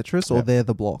game Tetris, or Yeah. they're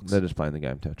the blocks? They're just playing the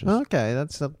game Tetris. Okay, that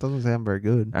doesn't sound very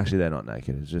good. Actually, they're not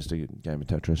naked. It's just a game of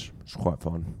Tetris. It's quite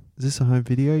fun. Is this a home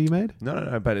video you made?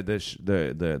 No. But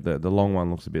the long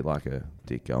one looks a bit like a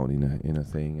dick going in a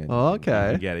thing. And Oh,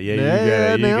 okay. You get it. Yeah, Yeah, you get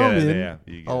yeah, it. You now get I'm it. in. Yeah,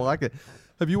 you get I it. like it.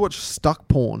 Have you watched Stuck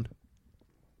Porn?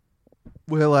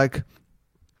 Where like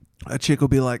a chick will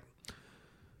be like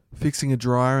fixing a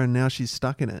dryer and now she's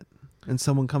stuck in it, and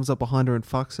someone comes up behind her and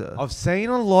fucks her. I've seen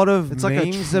a lot of It's like a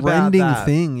memes about trending that.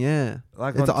 thing, yeah.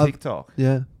 Like It's- on TikTok.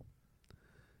 Yeah.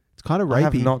 It's kind of rapey. I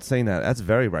have not seen that. That's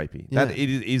very rapey. Yeah. That it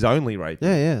is only rapey.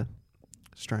 Yeah.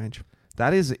 Strange.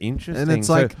 That is interesting. And it's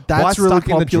So like, that's why really stuck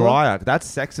in the popular? dryer? That's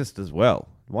sexist as well.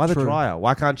 Why the True. dryer?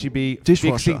 Why can't she be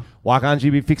Dishwasher. Why can't she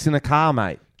be fixing a car,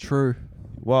 mate? True.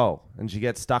 Whoa! And she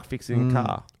gets stuck fixing a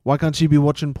car. Why can't she be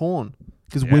watching porn?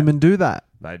 Because Yeah. women do that.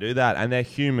 They do that, and they're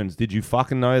humans. Did you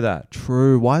fucking know that?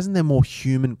 True. Why isn't there more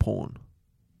human porn?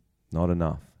 Not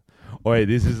enough. Wait,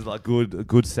 this is a good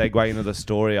segue into the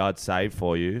story I'd saved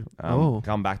for you.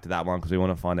 Come back to that one because we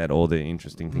want to find out all the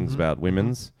interesting things about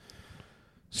women's.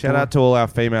 Shout out to all our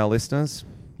female listeners.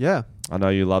 Yeah. I know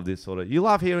you love this sort of. You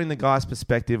love hearing the guy's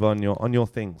perspective on your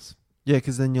things. Yeah,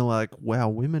 because then you're like, wow,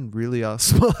 women really are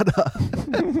smarter.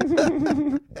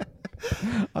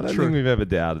 I don't True. think we've ever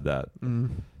doubted that. Mm.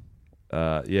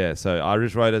 Yeah, so I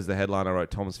just wrote as the headline, I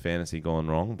wrote Tom's fantasy gone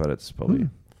wrong, but it's probably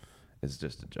it's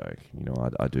just a joke. You know,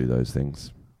 I do those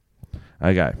things.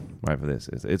 Okay, wait for this.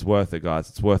 It's worth it, guys.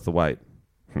 It's worth the wait.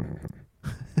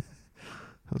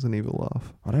 That was an evil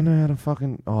laugh. I don't know how to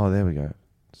fucking... Oh, there we go.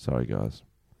 Sorry, guys.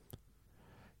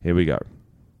 Here we go.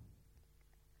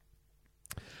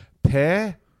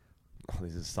 Pair... Oh,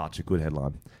 this is such a good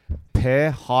headline.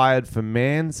 Pair hired for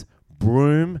man's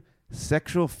broom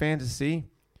sexual fantasy.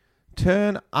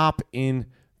 Turn up in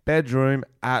bedroom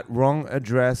at wrong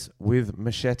address with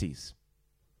machetes.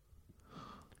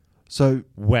 So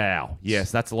Wow.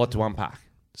 Yes, that's a lot to unpack.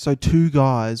 two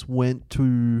guys went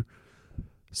to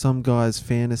some guy's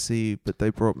fantasy, but they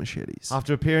brought machetes.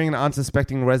 After appearing in an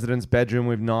unsuspecting resident's bedroom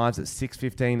with knives at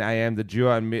 6:15 a.m., the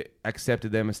duo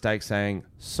accepted their mistake, saying,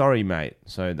 "Sorry, mate."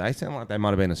 So they sound like they might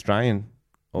have been Australian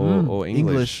or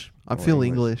English. I Or feel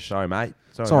English. Sorry, mate.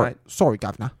 Sorry, mate. Sorry,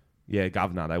 governor. Yeah,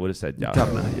 governor. They would have said, yeah.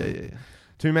 Governor. Yeah.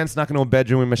 Two men snuck into a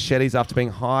bedroom with machetes after being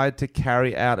hired to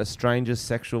carry out a stranger's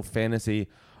sexual fantasy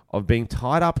of being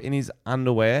tied up in his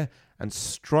underwear and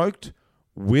stroked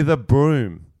with a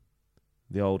broom.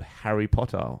 The old Harry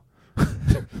Potter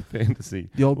fantasy.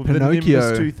 The old With Pinocchio. The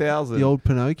Nimbus 2000. The old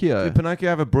Pinocchio. Did Pinocchio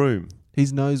have a broom?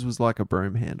 His nose was like a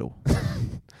broom handle.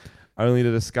 Only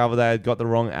to discover they had got the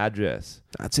wrong address.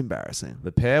 That's embarrassing.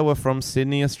 The pair were from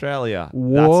Sydney, Australia.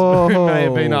 Whoa. That's, it may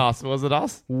have been us. Was it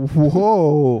us?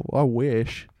 Whoa. I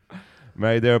wish.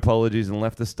 Made their apologies and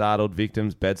left the startled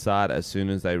victim's bedside as soon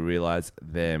as they realised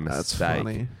their That's mistake.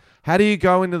 funny. How do you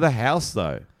go into the house,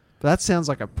 though? That sounds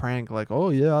like a prank. Like, oh,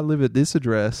 yeah, I live at this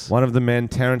address. One of the men,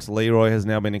 Terence Leroy, has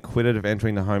now been acquitted of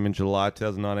entering the home in July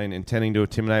 2019, intending to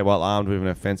intimidate while armed with an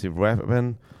offensive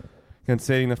weapon.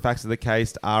 Conceding the facts of the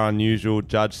case are unusual,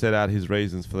 judge set out his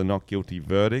reasons for the not guilty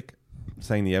verdict,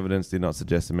 saying the evidence did not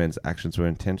suggest the men's actions were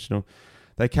intentional.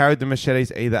 They carried the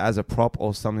machetes either as a prop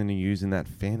or something to use in that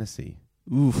fantasy.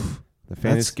 Oof. The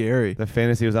That's scary. The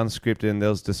fantasy was unscripted and there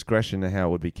was discretion in how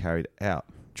it would be carried out.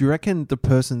 Do you reckon the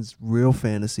person's real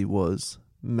fantasy was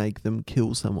make them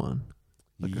kill someone?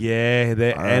 Yeah,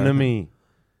 their I enemy.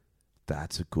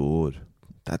 That's good.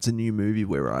 That's a new movie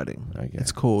we're writing. Okay.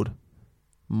 It's called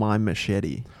My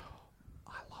Machete.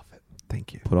 I love it.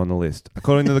 Thank you. Put on the list.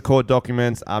 According to the court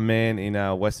documents, a man in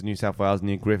Western New South Wales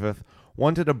near Griffith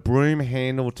wanted a broom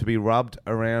handle to be rubbed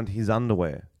around his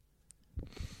underwear.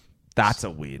 That's a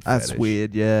weird fetish. That's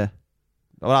weird, yeah.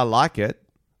 Well, I like it.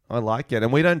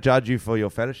 And we don't judge you for your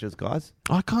fetishes, guys.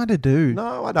 I kind of do.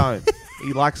 No, I don't.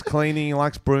 He likes cleaning. He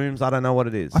likes brooms. I don't know what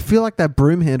it is. I feel like that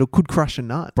broom handle could crush a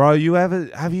nut. Bro,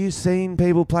 have you seen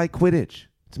people play Quidditch?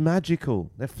 It's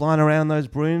magical. They're flying around those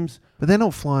brooms. But they're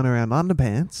not flying around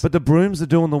underpants. But the brooms are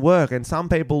doing the work. And some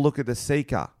people look at the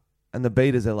seeker and the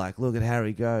beaters are like, look at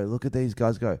Harry go. Look at these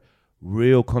guys go.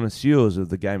 Real connoisseurs of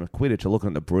the game of Quidditch are looking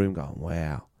at the broom going,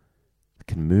 wow, it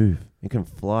can move. It can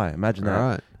fly. Imagine that.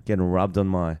 Right. Getting rubbed on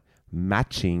my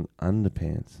matching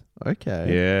underpants.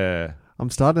 Okay. Yeah.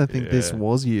 I'm starting to think this Yeah.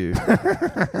 was you.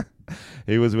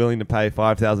 He was willing to pay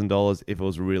 $5,000 if it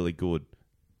was really good.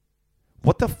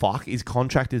 What the fuck? His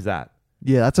contract is that?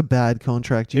 Yeah, that's a bad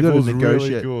contract. You If got it to was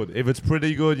negotiate. really good. If it's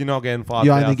pretty good, you're not getting $5,000.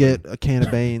 You only get a can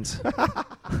of beans.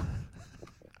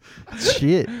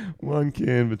 Shit. one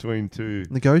can between two.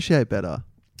 Negotiate better.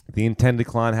 The intended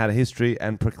client had a history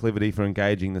and proclivity for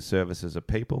engaging the services of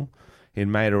people. He had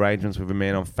made arrangements with a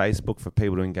man on Facebook for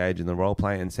people to engage in the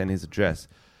roleplay and send his address,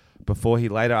 before he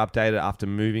later updated after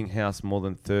moving house more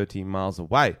than 30 miles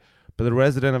away. But the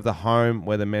resident of the home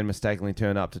where the men mistakenly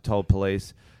turned up told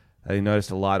police that he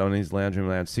noticed a light on his lounge room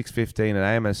around 6:15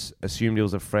 a.m. and assumed he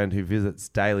was a friend who visits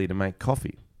daily to make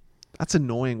coffee. That's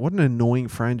annoying. What an annoying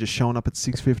friend just showing up at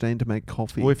 6:15 to make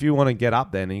coffee. Well, if you want to get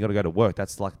up then and you got to go to work,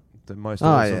 that's like the most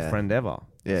awesome friend ever.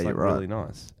 Yeah, it's like you're right. really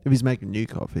nice. If he's making new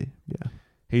coffee, yeah.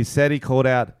 He said he called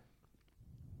out.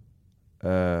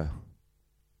 It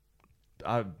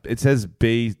says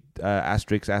B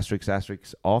asterisk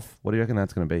off. What do you reckon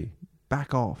that's going to be?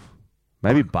 Back off.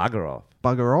 Maybe bugger off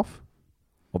Bugger off?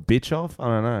 or bitch off. I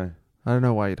don't know. I don't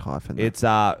know why you'd hyphen that. It's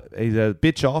he's a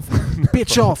bitch off.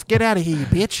 Bitch off. Get out of here, you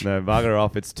bitch. No, bugger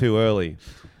off. It's too early.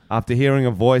 After hearing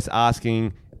a voice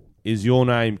asking, "Is your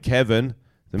name Kevin?"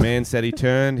 the man said he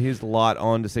turned his light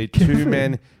on to see two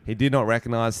men he did not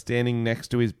recognize standing next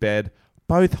to his bed,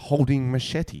 both holding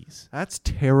machetes. That's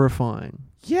terrifying.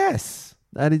 Yes.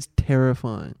 That is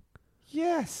terrifying.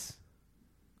 Yes.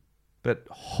 But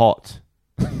hot.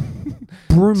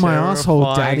 Broom my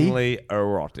asshole, daddy. Terrifyingly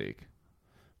erotic.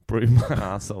 Broom my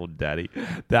asshole, daddy.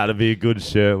 That'd be a good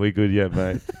shirt. We good yet,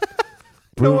 mate.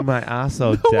 Broom my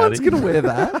asshole, daddy. No one's going to wear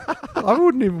that. I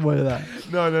wouldn't even wear that.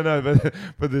 No.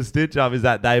 But the stitch up is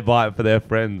that they buy it for their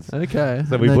friends. Okay.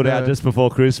 So we put out just before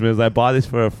Christmas. They buy this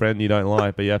for a friend you don't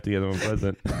like, but you have to get them a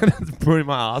present. That's broom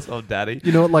my asshole, daddy.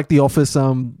 You know what, like the Office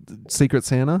Secret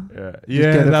Santa?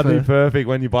 Yeah, that'd be perfect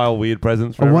when you buy all weird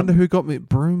presents for I everyone. wonder who got me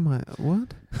broom my...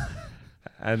 What?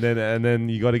 And then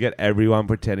you got to get everyone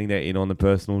pretending they're in on the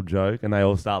personal joke, and they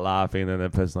all start laughing, and then the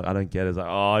person like, I don't get it. It's like,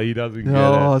 oh, he doesn't get it.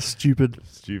 Oh, stupid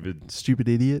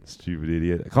idiot. Stupid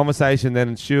idiot. A conversation then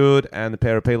ensued, and the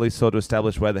pair repeatedly sought to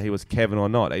establish whether he was Kevin or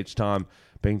not, each time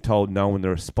being told no in the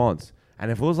response. And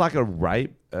if it was like a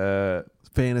rape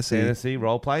fantasy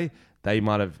role play, they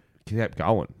might have kept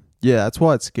going. Yeah, that's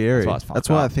why it's scary. That's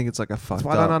why I think it's like a fucked That's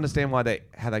why I don't understand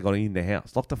how they got in the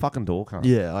house. Lock the fucking door, cunt.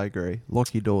 Yeah, I agree.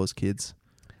 Lock your doors, kids.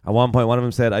 At one point, one of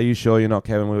them said, "Are you sure you're not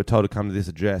Kevin? We were told to come to this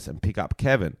address and pick up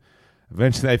Kevin."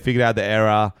 Eventually, they figured out the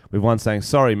error, with one saying,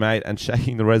 "Sorry, mate," and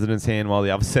shaking the resident's hand while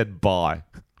the other said, "Bye."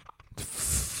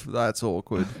 That's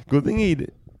awkward. Good thing he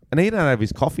didn't have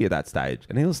his coffee at that stage,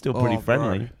 and he was still pretty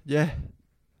friendly. Bro. Yeah.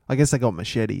 I guess they got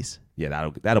machetes.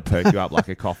 Yeah, that'll perk you up like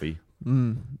a coffee.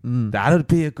 That'd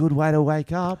be a good way to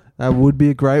wake up. That would be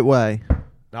a great way.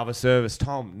 Another service,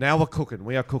 Tom. Now we're cooking.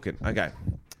 We are cooking. Okay.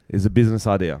 It's a business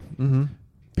idea. Mm-hmm.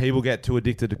 People get too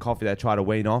addicted to coffee, they try to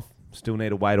wean off. Still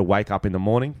need a way to wake up in the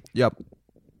morning. Yep.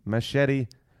 Machete.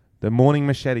 The Morning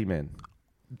Machete Men.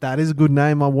 That is a good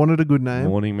name. I wanted a good name.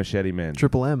 Morning Machete Men.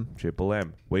 Triple M.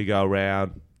 We go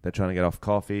around. They're trying to get off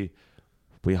coffee.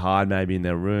 We hide maybe in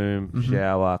their room,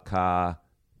 shower, car,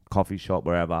 coffee shop,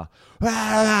 wherever.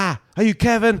 Are you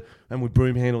Kevin? And we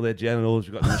broom handle their genitals.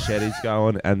 We've got the machetes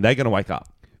going, and they're going to wake up.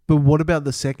 But what about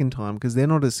the second time? Because they're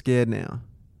not as scared now.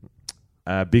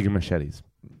 Bigger machetes.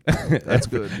 That's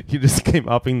good. You just keep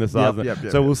upping the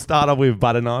size. So we'll start off with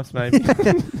butter knives, maybe.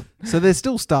 So they're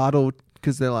still startled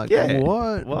because they're like,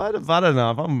 what? What a butter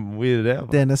knife? I'm weirded out.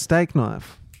 Then a steak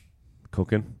knife.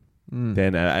 Cooking.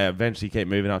 Then eventually keep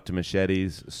moving up to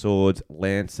machetes, swords,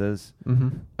 lances.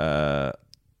 I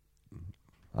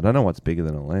don't know what's bigger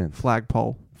than a lance.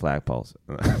 Flagpole. Flagpoles.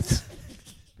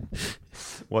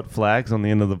 What flag's on the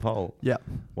end of the pole? Yeah.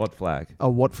 What flag? Oh,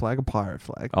 what flag? A pirate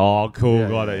flag. Oh, cool. Yeah,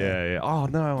 Got yeah, it. Yeah. Oh,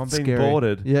 no, I'm being Scary.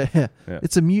 boarded. Yeah.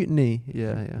 It's a mutiny.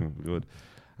 Yeah. Good.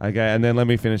 Okay, and then let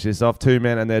me finish this off. Two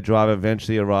men and their driver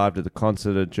eventually arrived at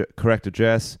the correct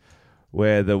address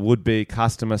where the would-be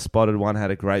customer spotted one had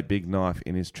a great big knife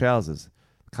in his trousers.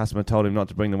 The customer told him not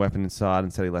to bring the weapon inside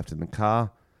and said he left it in the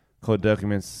car. Court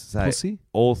documents say Pussy?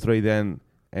 All three then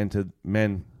entered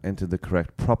the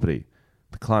correct property.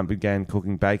 The client began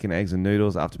cooking bacon, eggs, and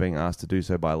noodles after being asked to do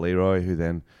so by Leroy, who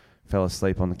then fell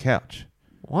asleep on the couch.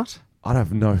 What? I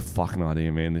have no fucking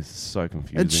idea, man. This is so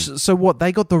confusing. So what?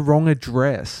 They got the wrong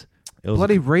address.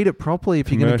 Bloody read it properly if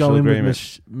you're going to go in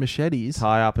with machetes.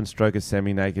 Tie up and stroke a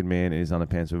semi-naked man in his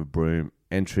underpants with a broom.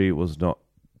 Entry was not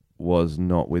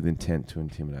with intent to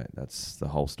intimidate. That's the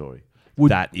whole story.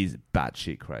 That is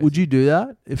batshit crazy. Would you do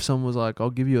that if someone was like, "I'll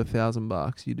give you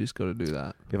 $1,000. You just got to do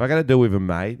that." If I got to deal with a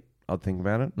mate, I'd think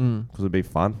about it because it'd be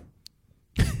fun.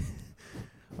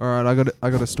 All right, I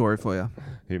got a story for you.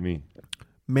 Hit me.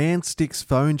 Man sticks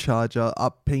phone charger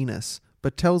up penis,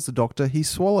 but tells the doctor he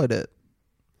swallowed it.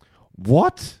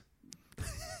 What?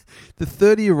 The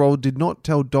 30-year-old did not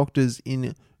tell doctors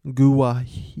in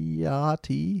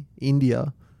Guwahati,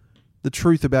 India, the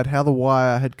truth about how the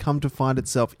wire had come to find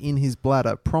itself in his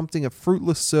bladder, prompting a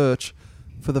fruitless search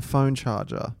for the phone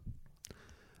charger.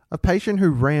 A patient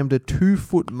who rammed a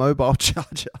 2-foot mobile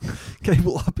charger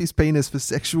cable up his penis for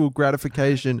sexual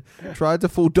gratification tried to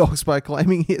fool docs by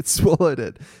claiming he had swallowed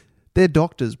it. They're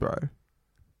doctors, bro.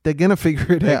 They're going to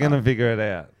figure it out. They're going to figure it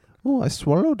out. Oh, I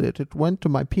swallowed it. It went to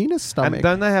my penis stomach. And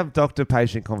don't they have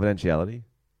doctor-patient confidentiality?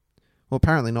 Well,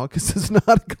 apparently not, because there's an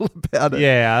article about it.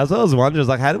 Yeah, I was wondering,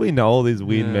 like, how do we know all this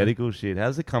weird medical shit? How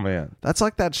does it come out? That's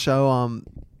like that show,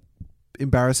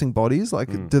 Embarrassing Bodies.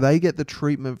 Like, do they get the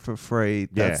treatment for free?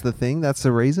 That's the thing. That's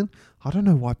the reason. I don't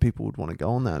know why people would want to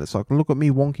go on that. It's like, look at me,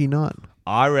 wonky nut.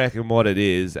 I reckon what it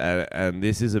is, and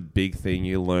this is a big thing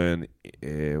you learn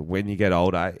when you get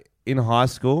older. In high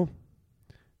school,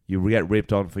 you get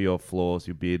ripped on for your flaws,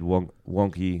 your beard,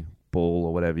 wonky ball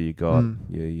or whatever you got,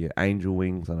 your angel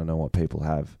wings. I don't know what people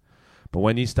have. But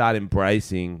when you start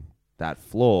embracing that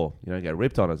flaw, you don't get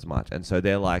ripped on as much. And so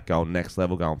they're like going next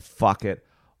level, going, fuck it.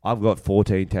 I've got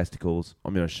 14 testicles.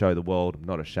 I'm going to show the world I'm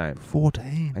not ashamed.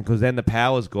 14. And because then the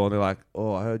power's gone, they're like,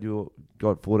 oh, I heard you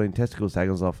got 14 testicles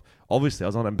taken off. Obviously, I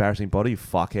was on an embarrassing body, you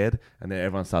fuckhead. And then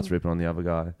everyone starts ripping on the other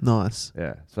guy. Nice.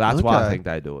 Yeah. So that's why I think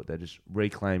they do it. They're just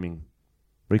reclaiming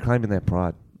their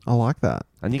pride. I like that.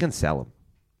 And you can sell them.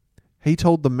 He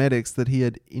told the medics that he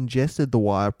had ingested the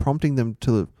wire, prompting them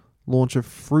to launch a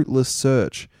fruitless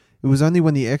search. It was only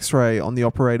when the x-ray on the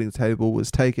operating table was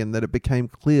taken that it became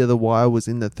clear the wire was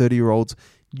in the 30-year-old's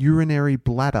urinary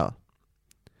bladder.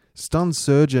 Stunned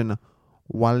surgeon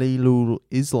Walilul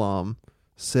Islam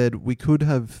said, we could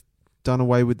have done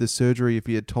away with the surgery if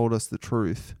he had told us the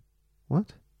truth.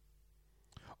 What?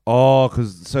 Oh,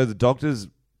 so the doctors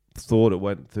thought it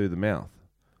went through the mouth.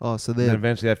 Oh, so then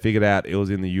eventually they figured out it was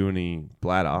in the urinary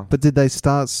bladder. But did they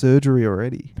start surgery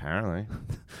already? Apparently.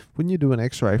 Wouldn't you do an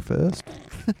x-ray first?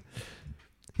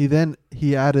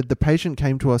 He added, the patient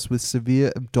came to us with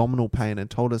severe abdominal pain and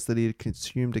told us that he had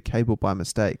consumed a cable by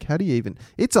mistake. How do you even...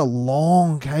 It's a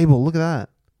long cable. Look at that.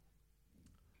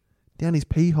 Down his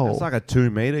pee hole. It's like a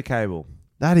 2-meter cable.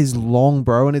 That is long,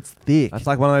 bro, and it's thick. That's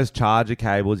like one of those charger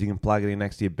cables. You can plug it in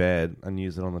next to your bed and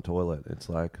use it on the toilet. It's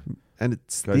like... And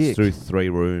it's goes thick. Through 3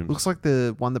 rooms. Looks like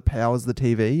the one that powers the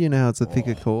TV. You know how it's a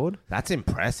thicker cord? That's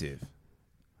impressive.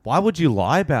 Why would you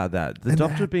lie about that? The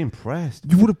doctor would be impressed.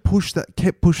 You would have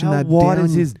kept pushing that down. How wide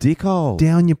is his dick hole?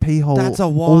 Down your pee hole. That's a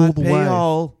wide pee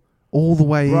hole. All the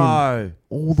way Bro. in.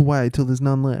 All the way till there's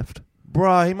none left.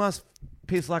 Bro, he must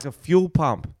piss like a fuel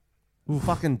pump.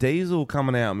 Fucking diesel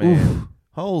coming out, man. Oof.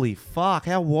 Holy fuck.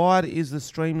 How wide is the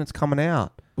stream that's coming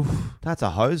out? Oof. That's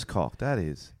a hose cock, that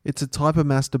is. It's a type of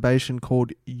masturbation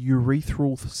called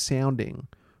urethral sounding,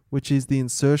 which is the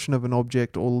insertion of an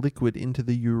object or liquid into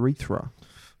the urethra.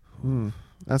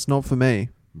 That's not for me.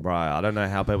 Bro, I don't know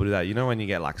how people do that. You know when you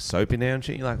get like soap in there and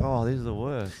shit, you're like, oh, this is the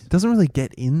worst. It doesn't really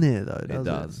get in there though,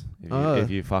 does it? Does. If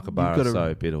you fuck a bar of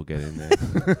soap, it'll get in there.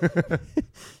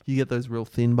 You get those real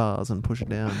thin bars and push it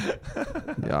down.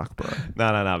 Yuck, bro.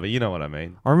 No, but you know what I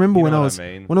mean. I remember when I was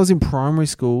in primary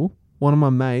school, one of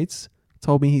my mates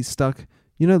told me he stuck,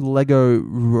 you know, Lego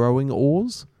rowing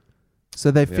oars? So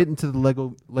they fit into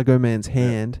the Lego man's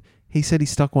hand. Yep. He said he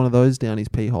stuck one of those down his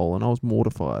pee hole, and I was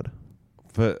mortified.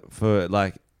 For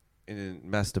like in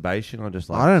masturbation or just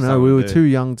like I don't know. We were too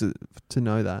young to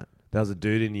know that. There was a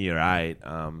dude in year 8.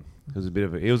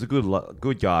 He was a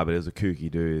good guy, but he was a kooky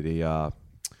dude.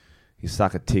 He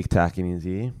stuck a Tic Tac in his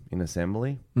ear in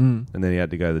assembly, and then he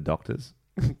had to go to the doctors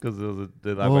because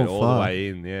they went all the way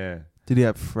in. Yeah. Did he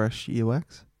have fresh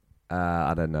earwax?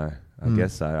 I don't know. I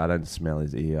guess so. I don't smell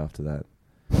his ear after that.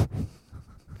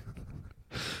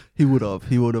 He would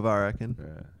have, I reckon.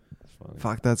 Yeah, that's funny.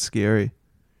 Fuck, that's scary.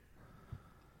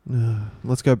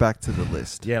 Let's go back to the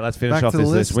list. Yeah, let's finish off this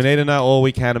list. We need to know all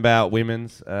we can about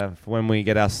women's for when we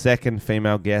get our second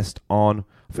female guest on.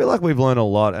 I feel like we've learned a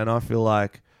lot, and I feel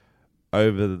like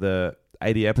over the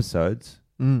 80 episodes,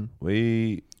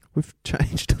 we've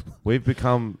changed. We've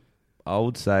become, I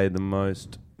would say, the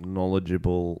most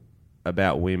knowledgeable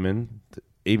about women,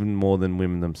 even more than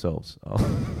women themselves.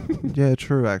 Yeah,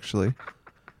 true, actually.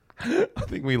 I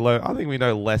think we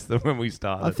know less than when we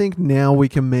started. I think now we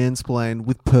can mansplain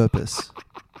with purpose.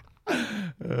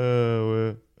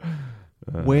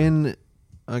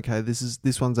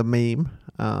 This one's a meme.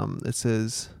 It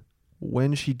says,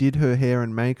 when she did her hair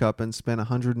and makeup and spent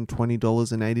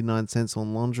 $120.89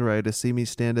 on lingerie to see me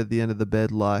stand at the end of the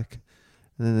bed like,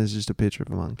 and then there's just a picture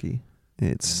of a monkey.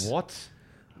 It's what?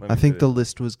 I think the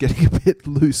list was getting a bit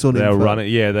loose on They're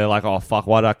running. Yeah, they're like, oh, fuck,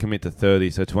 why did I commit to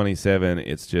 30? So 27,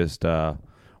 it's just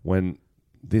when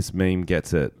this meme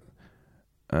gets it.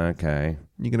 Okay.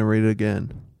 You're going to read it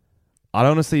again. I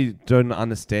honestly don't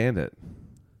understand it.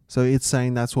 So it's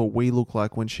saying that's what we look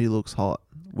like when she looks hot.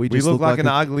 We We just look like an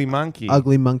an ugly monkey.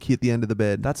 ugly monkey at the end of the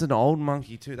bed. That's an old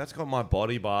monkey too. That's got my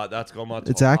body part. That's got my.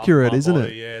 It's accurate, isn't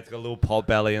it? Yeah, it's got a little pot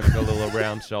belly and it's got little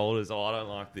round shoulders. Oh, I don't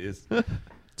like this.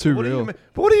 Too What do you real. mean?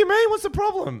 But what do you mean? What's the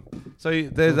problem? So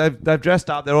they've dressed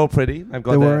up. They're all pretty. They've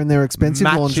got They're wearing their expensive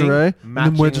lingerie, and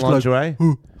then we're just lingerie.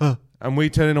 And we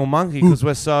turn into a monkey because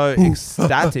we're so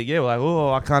ecstatic. Yeah, we're like,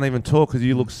 oh, I can't even talk because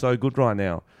you look so good right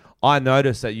now. I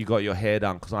noticed that you got your hair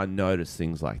done because I noticed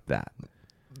things like that.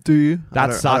 Do you?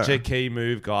 That's such a key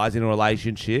move, guys, in a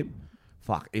relationship.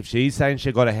 Fuck, if she's saying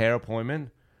she got a hair appointment,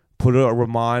 put a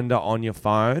reminder on your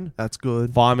phone. That's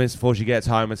good. 5 minutes before she gets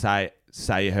home and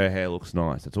say her hair looks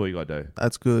nice. That's all you got to do.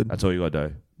 That's good. That's all you got to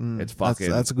do. It's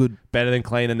fucking That's good. better than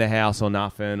cleaning the house or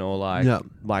nothing, or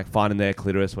like finding their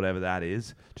clitoris, whatever that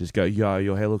is. Just go, yo,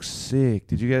 your hair looks sick.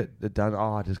 Did you get it done?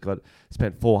 Oh, I just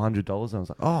spent $400. And I was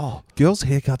like, oh, Girls'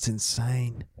 haircut's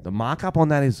insane. the markup on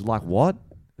that is like what?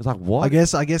 It's like what? I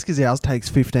guess because ours takes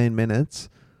 15 minutes,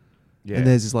 Yeah, and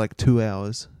theirs is like 2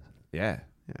 hours. yeah.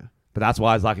 Yeah. But that's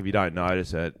why it's like if you don't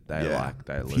notice it, they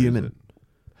lose Fuming. it.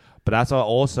 But that's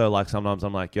also like sometimes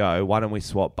I'm like, yo, why don't we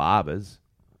swap barbers?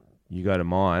 You go to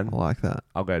mine, I like that.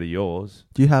 I'll go to yours.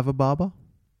 Do you have a barber?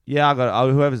 Yeah, I got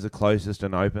whoever's the closest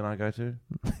and open I go to.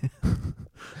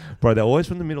 Bro, they're always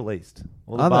from the Middle East.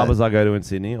 All the Are they? barbers I go to in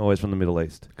Sydney, always from the Middle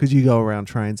East. Because you go around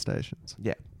train stations.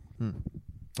 Yeah.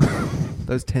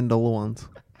 Those $10 ones.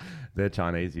 They're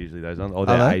Chinese usually, those ones. Or Are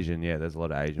they're they? Asian, yeah. There's a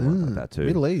lot of Asian ones like that too.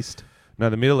 Middle East. No,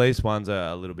 the Middle East ones are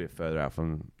a little bit further out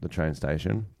from the train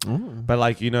station. Oh. But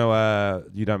like, you know,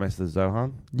 you don't mess with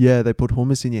Zohan? Yeah, they put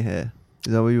hummus in your hair.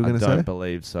 Is that what you were going to I say? don't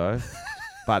believe so.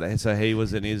 But so he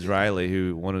was an Israeli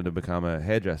who wanted to become a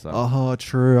hairdresser. Oh,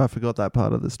 true. I forgot that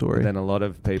part of the story. And then a lot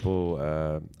of people,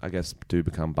 I guess, do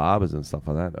become barbers and stuff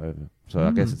like that. So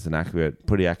I guess it's an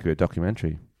pretty accurate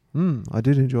documentary. I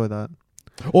did enjoy that.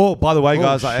 Oh, by the way, Oh,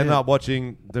 guys, I shit. ended up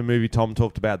watching the movie Tom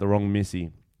talked about, The Wrong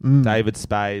Missy. David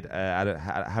Spade at a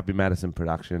Happy Madison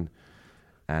production.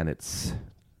 And it's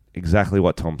exactly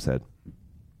what Tom said.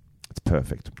 It's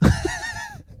perfect.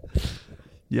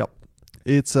 Yep.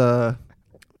 It's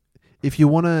if you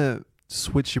want to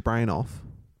switch your brain off,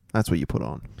 that's what you put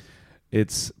on.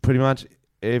 It's pretty much,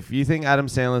 if you think Adam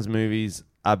Sandler's movies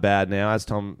are bad now, as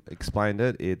Tom explained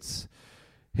it,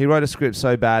 he wrote a script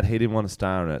so bad he didn't want to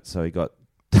star in it, so he got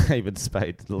David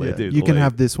Spade to Yeah, do the you can lead.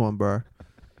 have this one, bro.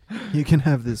 You can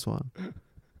have this one.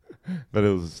 But it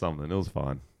was something. It was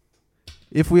fine.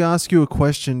 If we ask you a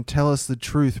question, tell us the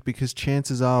truth because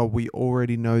chances are we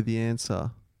already know the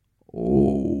answer.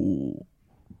 Oh.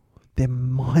 They're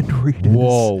mind readers.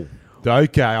 Whoa.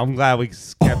 Okay, I'm glad we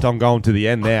kept on going to the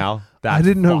end now. That's I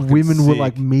didn't know fucking women were sick.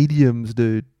 like mediums,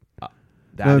 dude.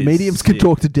 That No, is mediums can sick.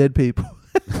 talk to dead people.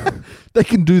 They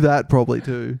can do that probably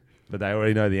too. But they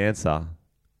already know the answer.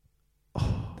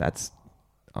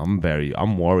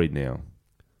 I'm worried now.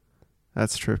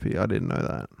 That's trippy. I didn't know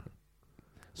that.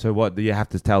 So what, do you have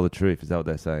to tell the truth? Is that what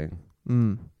they're saying?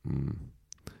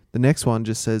 The next one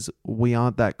just says, we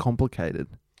aren't that complicated.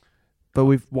 But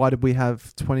why did we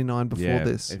have 29 before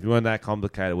this? If you weren't that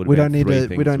complicated, it would We have don't been need three a-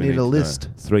 things we don't need need a to know. list.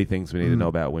 3 things we need to know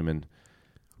about women.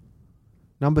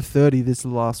 Number 30, this is the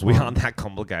last We one. aren't that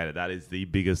complicated. That is the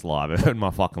biggest lie I've heard in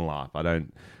my fucking life. I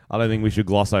don't think we should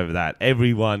gloss over that.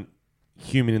 Everyone,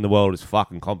 human in the world, is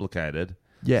fucking complicated.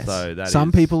 Yes. So that Some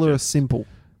is people are just- simple.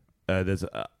 There's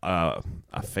a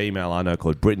female I know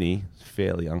called Brittany.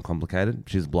 Fairly uncomplicated.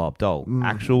 She's a blow-up doll.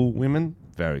 Actual women,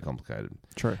 very complicated.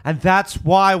 True. And that's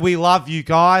why we love you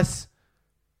guys.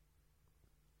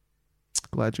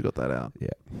 Glad you got that out.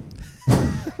 Yeah.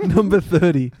 Number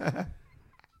 30.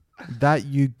 That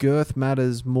your girth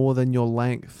matters more than your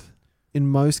length. In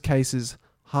most cases,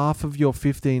 half of your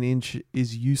 15-inch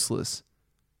is useless.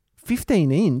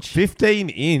 15-inch?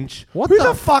 15-inch? What Who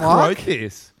the fuck fuck? wrote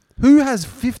this? Who has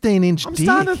 15-inch I'm dick?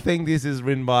 starting to think this is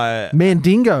written by...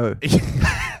 Mandingo.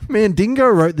 Mandingo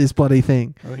wrote this bloody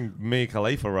thing. I think Mia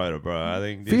Khalifa wrote it, bro. I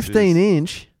think this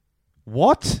 15-inch.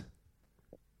 What?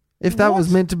 If that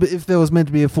was meant to be, if there was meant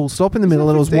to be a full stop in the middle,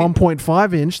 and it was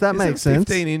 1.5 inch. That Isn't makes sense.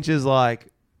 15 inches like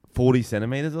 40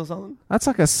 centimeters or something? That's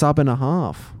like a sub and a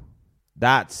half.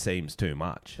 That seems too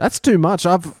much. That's too much.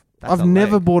 I've a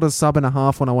never leg. bought a sub and a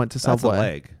half when I went to That's Subway. a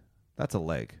leg. That's a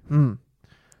leg. Mm.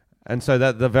 And so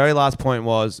that the very last point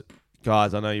was,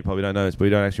 guys, I know you probably don't know this, but we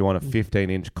don't actually want a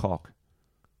 15-inch cock.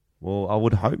 Well, I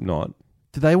would hope not.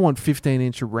 Do they want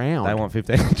 15-inch around? They want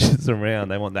 15 inches around.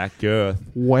 They want that girth.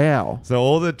 Wow. So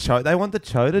all the they want the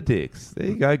chode dicks. There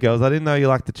you go, girls. I didn't know you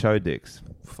liked the chode dicks.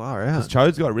 Far Because out.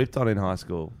 chodes got ripped on in high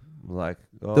school. Like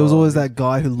There was always that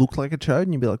guy who looked like a chode,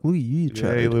 and you'd be like, "Look at you,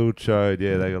 chode." Yeah, little chode.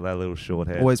 Yeah, they got that little short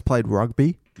hair. Always played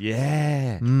rugby.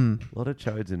 Yeah, a lot of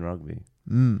chodes in rugby.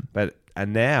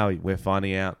 And now we're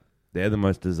finding out they're the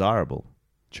most desirable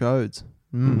Chodes.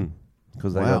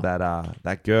 because they got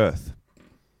that girth.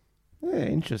 Yeah,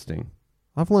 interesting.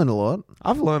 I've learned a lot.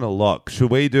 I've learned a lot.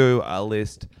 Should we do a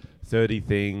list? 30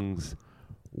 things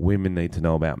women need to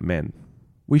know about men.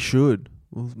 We should.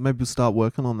 Well, maybe we'll start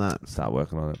working on that. Start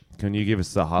working on it. Can you give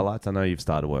us the highlights? I know you've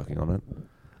started working on it.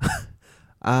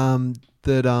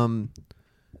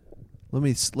 Let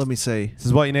me see. This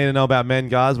is what you need to know about men,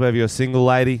 guys. Whether you're a single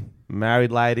lady,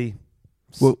 married lady,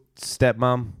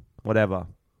 stepmom, whatever.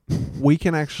 We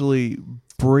can actually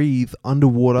breathe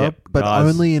underwater, but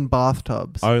guys, only in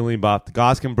bathtubs. Only in bath.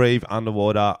 Guys can breathe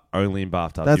underwater, only in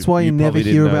bathtubs. That's why you never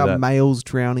hear about that. males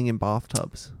drowning in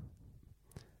bathtubs.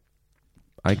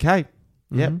 Okay.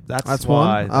 Yep, that's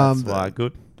why. One. That's why.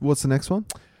 Good. What's the next one?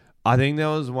 I think there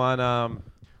was one.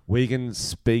 We can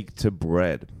speak to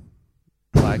bread.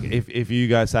 Like if you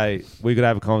guys say we could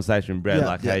have a conversation with bread,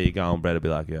 how you going? Bread will be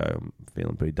like, yo, I'm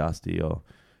feeling pretty dusty, or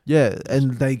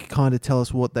and they kind of tell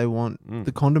us what they want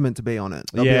the condiment to be on it.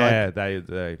 They'll be like,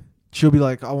 they. She'll be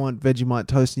like, I want Vegemite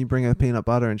toast, and you bring her peanut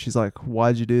butter, and she's like,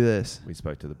 why'd you do this? We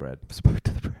spoke to the bread.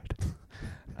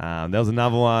 There was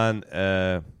another one.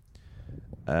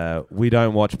 We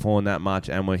don't watch porn that much,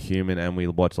 and we're human, and we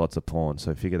watch lots of porn.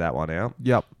 So figure that one out.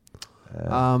 Yep.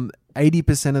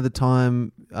 80% of the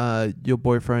time, your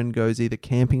boyfriend goes either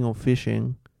camping or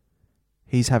fishing.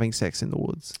 He's having sex in the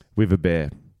woods with a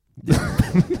bear.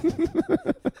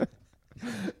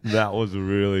 That was a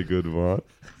really good one.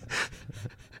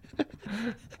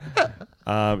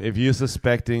 If you're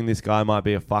suspecting this guy might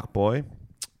be a fuckboy,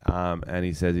 and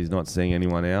he says he's not seeing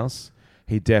anyone else,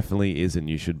 he definitely isn't.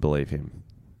 You should believe him.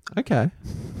 Okay.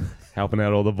 Helping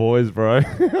out all the boys, bro.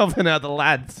 Helping out the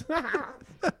lads.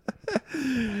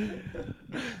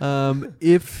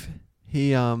 If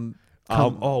he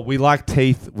we like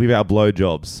teeth with our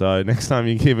blowjobs. So next time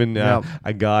you're giving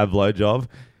a guy a blowjob,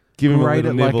 give him a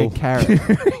little nibble. like a carrot.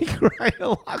 Grate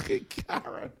it like a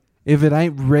carrot. If it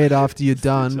ain't red after you're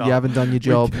done, you haven't done your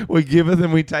job. We giveth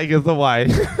and we taketh away.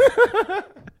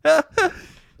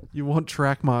 You want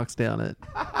track marks down it.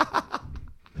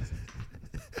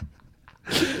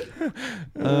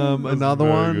 Another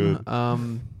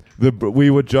one. We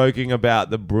were joking about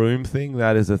the broom thing.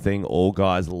 That is a thing all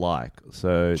guys like.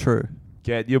 So true.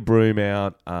 Get your broom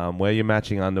out, wear your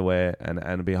matching underwear,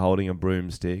 and be holding a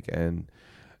broomstick, and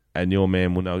your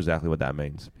man will know exactly what that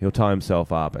means. He'll tie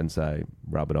himself up and say,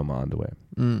 "Rub it on my underwear,"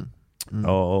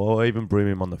 or even broom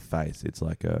him on the face. It's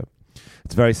like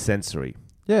it's very sensory.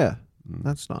 Yeah,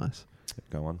 that's nice.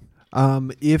 Go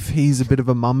on. If he's a bit of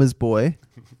a mama's boy,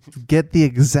 get the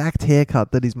exact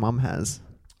haircut that his mum has.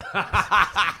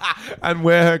 And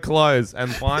wear her clothes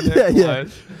and find her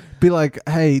clothes. Be like,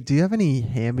 hey, do you have any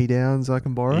hand-me-downs I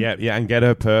can borrow? Yeah, and get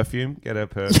her perfume.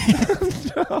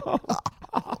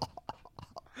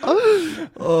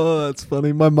 Oh, that's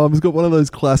funny. My mum's got one of those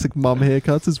classic mum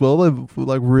haircuts as well. They're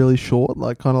like really short,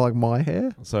 like kind of like my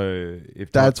hair. So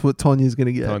if that's what Tanya's going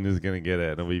to get. Tanya's going to get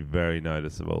it, and it'll be very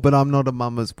noticeable. But I'm not a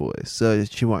mama's boy, so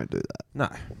she won't do that. No.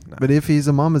 But if he's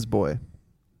a mama's boy.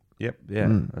 Yep,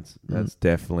 yeah, that's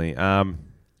definitely.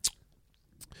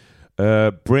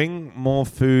 Bring more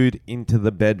food into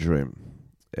the bedroom.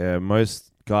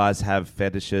 Most guys have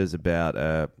fetishes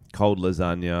about cold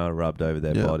lasagna rubbed over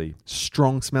their body.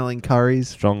 Strong smelling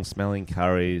curries.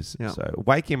 Yeah. So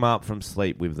wake him up from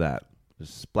sleep with that.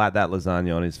 Just splat that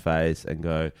lasagna on his face and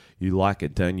go, "You like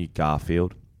it, don't you,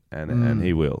 Garfield?" And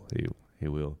he will. He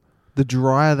will. The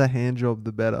drier the hand job,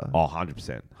 the better. Oh,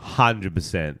 100%.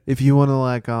 100%. If you want to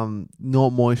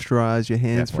not moisturize your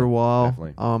hands for a while,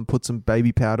 put some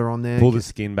baby powder on there. Pull the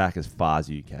skin back as far as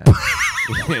you can.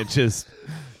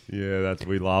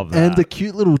 We love that. And the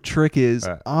cute little trick is,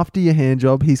 after your hand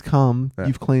job, he's come,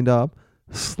 you've cleaned up,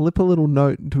 slip a little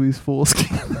note into his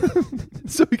foreskin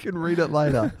so he can read it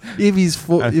later. If he's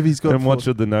got. And what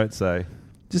should the note say?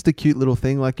 Just a cute little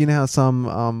thing, like you know how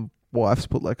some wives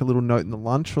put like a little note in the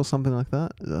lunch or something like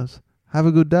that. Have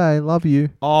a good day, love you.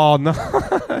 Oh,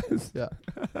 nice. Yeah.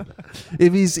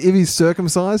 If he's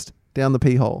circumcised, down the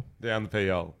pee hole. Down the pee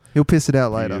hole. He'll piss it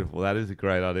out later. Well, that is a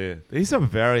great idea. These are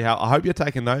very helpful. I hope you're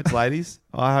taking notes, ladies.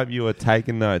 I hope you are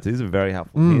taking notes. These are very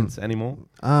helpful hints. Any more?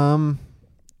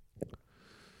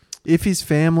 If his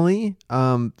family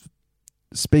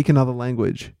speak another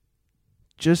language,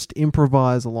 just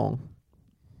improvise along.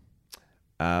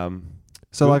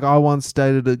 So like I once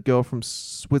dated a girl from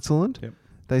Switzerland. Yep.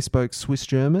 They spoke Swiss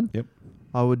German. Yep.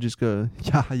 I would just go,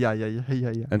 yeah.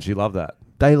 And she loved that.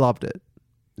 They loved it.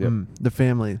 Yep. The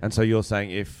family. And so you're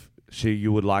saying if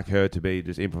you would like her to be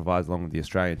just improvise along with the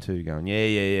Australian too, going,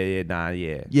 nah.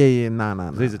 Yeah.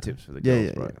 These are tips for the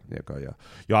girls, bro. Yeah, got you.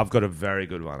 Yo, I've got a very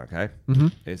good one, okay? Mm-hmm.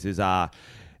 This is,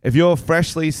 if you're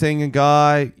freshly seeing a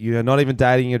guy, you're not even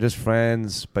dating, you're just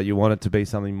friends, but you want it to be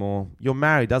something more, you're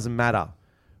married, doesn't matter.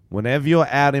 Whenever you're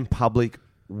out in public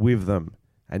with them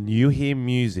and you hear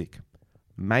music,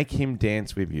 make him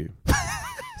dance with you.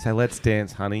 Say, let's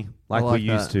dance, honey, like we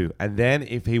used to. And then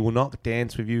if he will not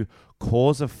dance with you,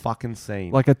 cause a fucking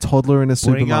scene. Like a toddler in a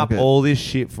supermarket. Bring up all this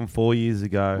shit from 4 years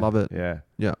ago. Love it. Yeah.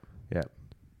 Yeah. Yeah.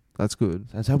 That's good.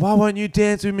 And say, why won't you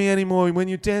dance with me anymore when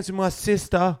you dance with my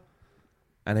sister?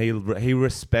 And he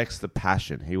respects the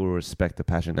passion. He will respect the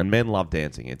passion. And men love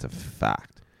dancing. It's a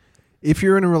fact. If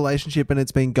you're in a relationship and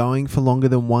it's been going for longer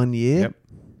than 1 year,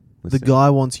 the Listen. guy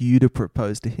wants you to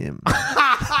propose to him.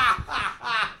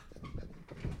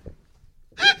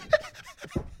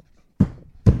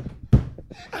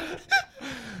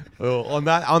 Well, on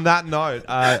that note,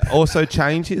 also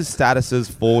change his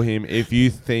statuses for him if you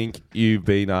think you've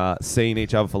been seeing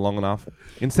each other for long enough.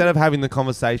 Instead of having the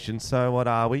conversation, so what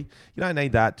are we? You don't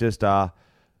need that. Just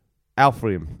alpha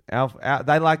him.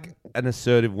 They like an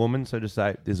assertive woman, so just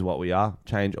say, this is what we are.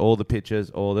 Change all the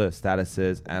pictures, all the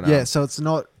statuses. And so it's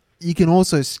not... You can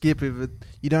also skip if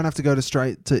you don't have to go to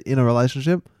straight to in a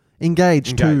relationship.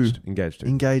 Engage too.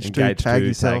 Tag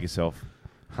yourself.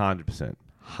 100%.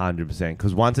 100%.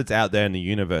 Because once it's out there in the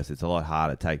universe, it's a lot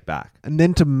harder to take back. And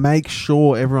then to make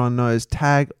sure everyone knows,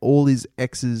 tag all his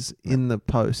exes in the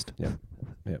post. Yeah.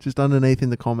 Just underneath in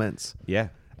the comments. Yeah.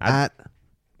 At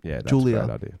that's Julia. a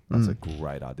great idea. That's a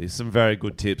great idea. Some very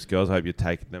good tips, girls. I hope you're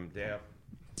taking them down.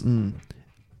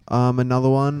 Another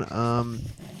one.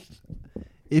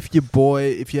 If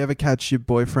you ever catch your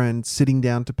boyfriend sitting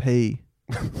down to pee,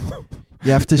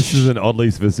 you have to... This is an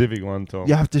oddly specific one, Tom.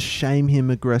 You have to shame him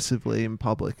aggressively in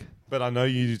public. But I know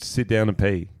you sit down and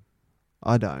pee.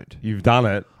 I don't. You've done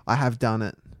it. I have done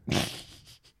it.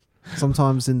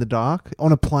 Sometimes in the dark.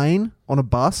 On a plane, on a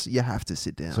bus, you have to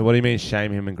sit down. So what do you mean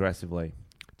shame him aggressively?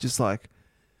 Just like,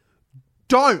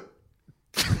 don't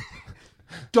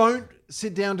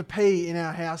sit down to pee in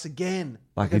our house again.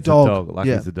 Like it's a dog. Like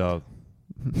it's a dog.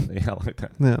 Yeah, like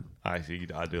that. Yeah. Actually,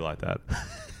 I do like that.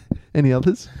 Any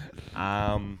others?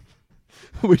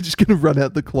 We're just going to run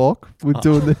out the clock with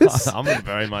doing this. I'm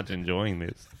very much enjoying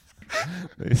this.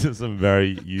 These are some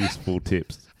very useful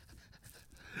tips.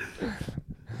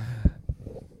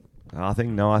 I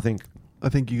think you're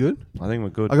good. I think we're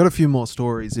good. I got a few more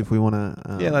stories if we want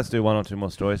to. Yeah, let's do one or two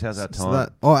more stories. How's that time?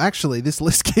 Actually, this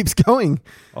list keeps going.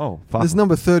 Oh, fuck. There's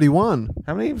number 31.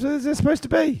 How many is there supposed to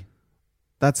be?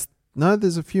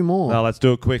 There's a few more. No, let's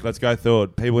do it quick. Let's go through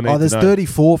it. People need to know. There's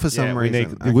 34 for some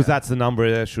reason. Because that's the number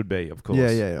there should be, of course.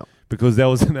 Yeah. Because there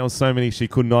was so many she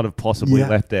could not have possibly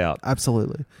left out.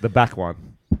 Absolutely. The back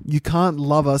one. You can't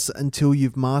love us until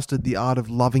you've mastered the art of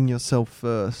loving yourself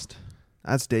first.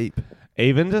 That's deep.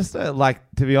 Even just to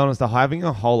be honest, having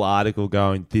a whole article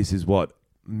going, this is what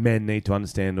men need to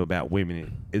understand about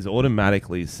women is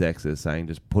automatically sexist,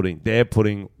 saying they're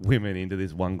putting women into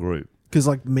this one group. Because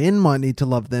men might need to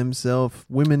love themselves,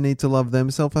 women need to love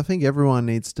themselves. I think everyone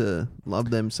needs to love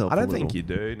themselves. I don't think you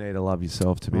do need to love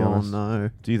yourself, to be honest. Oh no.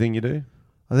 Do you think you do?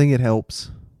 I think it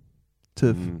helps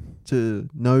to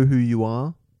know who you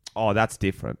are. Oh, that's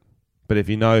different. But if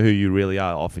you know who you really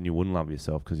are, often you wouldn't love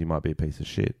yourself because you might be a piece of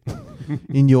shit.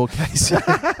 In your case.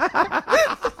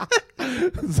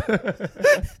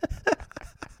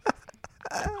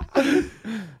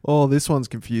 Oh, this one's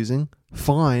confusing.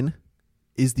 Fine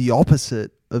is the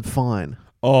opposite of fine.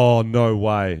 Oh, no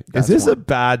way. Is this a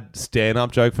bad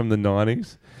stand-up joke from the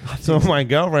 90s? So my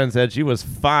girlfriend said she was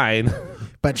fine.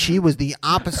 But she was the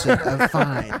opposite of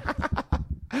fine.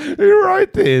 Who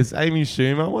wrote this? Amy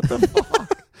Schumer? What the fuck?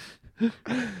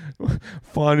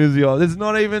 Fine is the... It's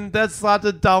not even... That's such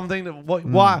a dumb thing.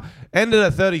 Why? End it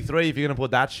at 33 if you're going to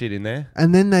put that shit in there.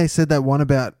 And then they said that one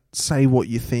about say what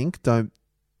you think. Don't...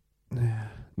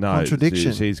 No.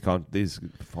 Contradiction. She's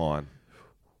fine.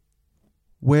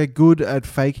 We're good at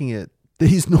faking it.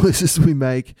 These noises we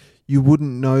make, you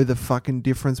wouldn't know the fucking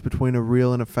difference between a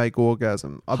real and a fake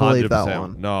orgasm. I believe that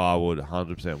one. No, I would.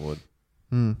 100% would.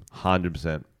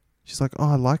 100%. She's like,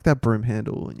 oh, I like that broom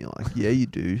handle. And you're like, yeah, you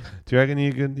do. Do you reckon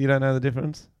you don't know the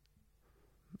difference?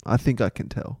 I think I can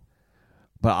tell.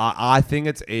 But I think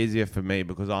it's easier for me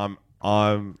because I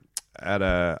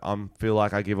feel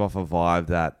like I give off a vibe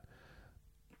that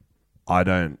I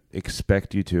don't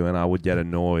expect you to, and I would get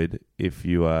annoyed if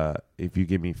you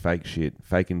give me fake shit,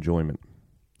 fake enjoyment.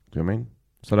 Do you know what I mean?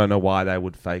 So I don't know why they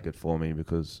would fake it for me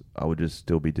because I would just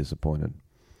still be disappointed.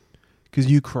 Because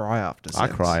you cry after sex. I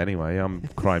cry anyway. I'm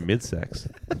crying mid-sex.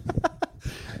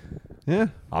 Yeah.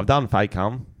 I've done fake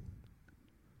cum.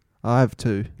 I have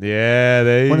too. Yeah,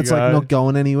 there you go. When it's like not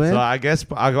going anywhere. So I guess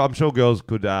I'm sure girls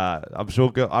could. I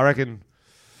reckon.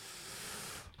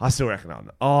 I still reckon. Maybe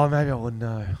I wouldn't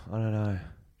know. I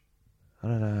don't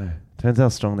know. Depends how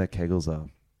strong their kegels are.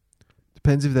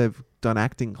 Depends if they've done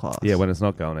acting class. Yeah, when it's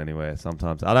not going anywhere.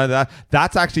 Sometimes I don't.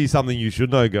 That's actually something you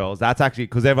should know, girls. That's actually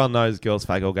because everyone knows girls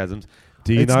fake orgasms.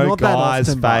 Do you know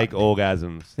guys fake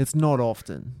orgasms? It's not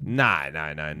often. No.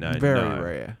 Very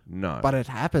rare. No. But it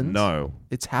happens. No.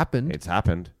 It's happened. It's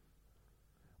happened.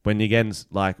 When you're getting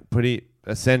like pretty,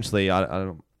 essentially,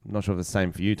 I'm not sure if it's the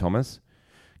same for you, Thomas.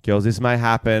 Girls, this may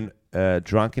happen,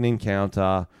 drunken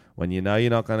encounter, when you know you're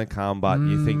not going to come, but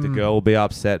you think the girl will be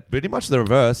upset. Pretty much the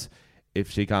reverse. If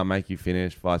she can't make you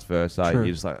finish, vice versa. True.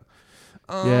 You're just like...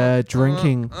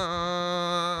 drinking.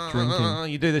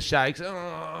 Drinking. You do the shakes.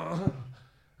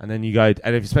 And then you go,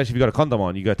 and especially if you've got a condom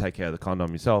on, you go take care of the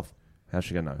condom yourself. How's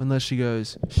she going to know? Unless she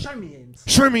goes, show me ends.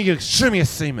 Show me a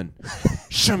semen.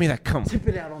 Show me that cum. Tip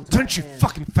it out onto Don't you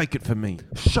fucking fake it for me.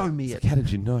 Show me it. How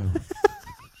did you know?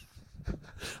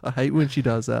 I hate when she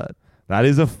does that. That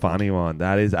is a funny one.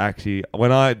 That is actually,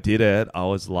 when I did it, I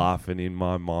was laughing in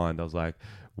my mind. I was like,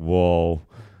 whoa.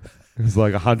 It was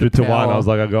like 100 to 1. I was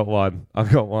like, I got one.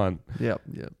 Yep.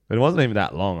 But it wasn't even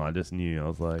that long. I just knew. I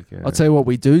was like, yeah. I'll tell you what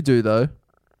we do though.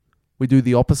 We do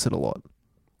the opposite a lot.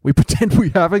 We pretend we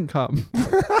haven't come.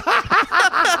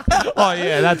 Oh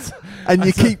yeah, that's and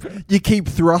you keep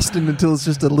thrusting until it's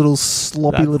just a little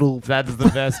sloppy little. That's the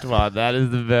best one. That is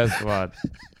the best one.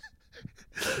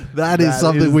 That is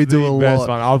something we do a lot.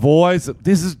 One. I've always. And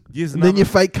then you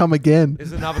fake come again. This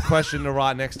is another question to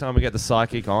write next time we get the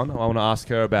psychic on. I want to ask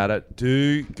her about it. Do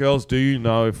you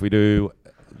know if we do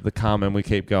the cum and we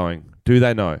keep going? Do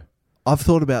they know? I've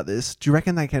thought about this. Do you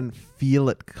reckon they can feel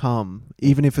it come,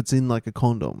 even if it's in like a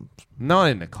condom? Not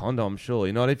in a condom,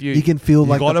 surely. Not if you. You can feel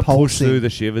like the pulsing. You got to push through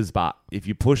the shivers, but if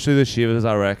you push through the shivers,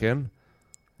 I reckon.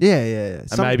 Yeah.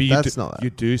 And maybe you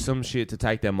do some shit to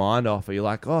take their mind off, or you're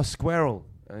like, oh, squirrel.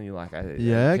 And you're like,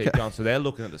 keep going. So they're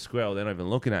looking at the squirrel. They're not even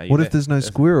looking at you. What if there's no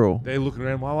squirrel? They're looking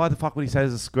around. Why the fuck would he say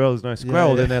there's a squirrel? There's no squirrel.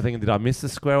 Yeah. Then they're thinking, did I miss the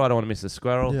squirrel? I don't want to miss the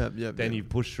squirrel. Then you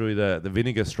push through the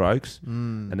vinegar strokes.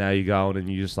 And now you go and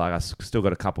you just like, I still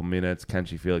got a couple minutes. Can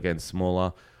she feel it getting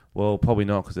smaller? Well, probably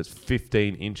not because it's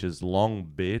 15 inches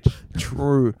long, bitch.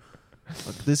 True.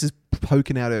 Like, this is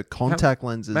poking out her contact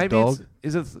lenses, maybe dog.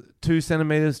 Is it 2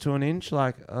 centimeters to an inch?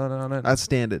 Like, I don't know. That's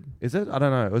standard. Is it? I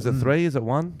don't know. Is it 3? Is it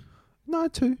 1? No,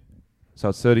 2. So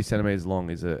it's 30 centimeters long.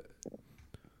 Is it?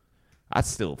 That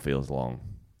still feels long.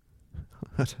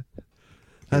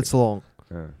 That's long.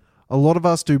 Yeah. A lot of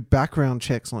us do background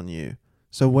checks on you.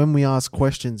 So when we ask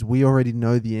questions, we already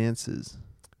know the answers.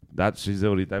 They've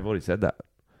already said that.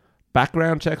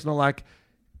 Background checks, not like,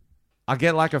 I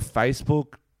get like a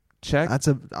Facebook check. I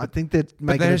think that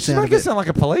makes it sound like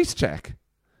a police check.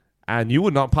 And you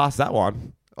would not pass that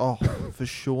one. Oh, for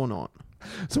sure not.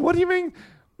 So what do you mean?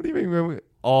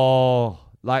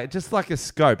 Like just like a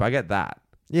scope. I get that.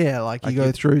 Yeah, like you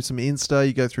go through some Insta,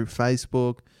 you go through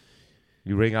Facebook.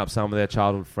 You ring up some of their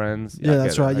childhood friends. Yeah,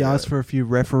 that's right. You ask for a few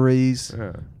referees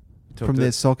from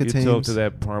their soccer teams. You talk to their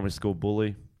primary school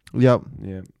bully. Yep.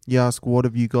 Yeah. You ask, what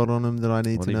have you got on him that I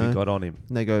need to know? What have you got on him?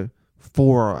 And they go,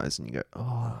 4 eyes. And you go,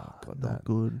 not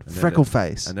good. Freckle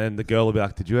face. And then the girl will be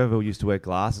like, did you ever used to wear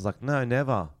glasses? Like, no,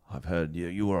 never. I've heard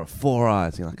you were a 4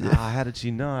 eyes. And you're like, how did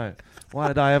she know? Why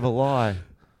did I ever lie?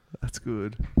 That's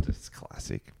good. Just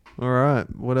classic. All right.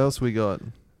 What else we got?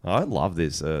 I love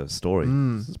this story.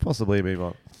 This is possibly me,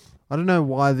 but I don't know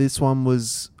why this one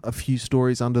was a few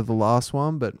stories under the last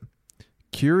one, but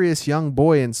curious young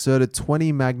boy inserted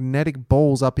 20 magnetic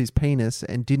balls up his penis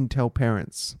and didn't tell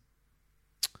parents.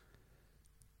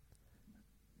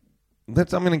 I'm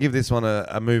going to give this one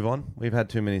a move on. We've had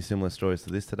too many similar stories to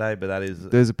this today, but that is...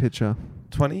 There's a picture.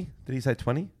 20? Did he say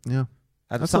 20? Yeah.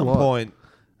 At some point,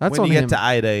 when you get to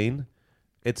 18,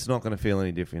 it's not going to feel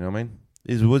any different, you know what I mean?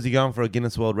 Was he going for a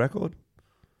Guinness World Record?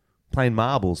 Playing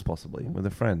marbles, possibly, with a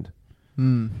friend.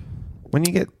 When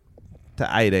you get to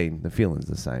 18, the feeling's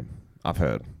the same. I've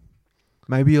heard.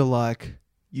 Maybe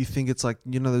you think it's like,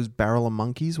 you know those barrel of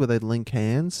monkeys where they link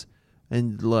hands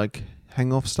and like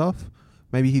hang off stuff?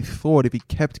 Maybe he thought if he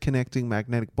kept connecting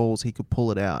magnetic balls, he could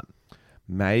pull it out.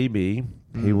 Maybe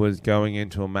he was going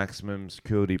into a maximum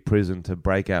security prison to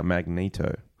break out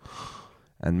Magneto.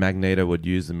 And Magneto would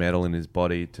use the metal in his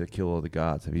body to kill all the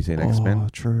guards. Have you seen X-Men? Oh,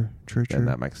 true. Then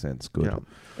that makes sense. Good. Yeah.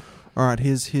 All right,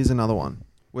 here's another one.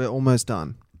 We're almost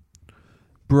done.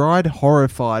 Bride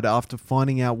horrified after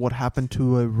finding out what happened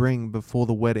to her ring before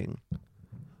the wedding.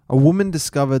 A woman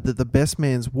discovered that the best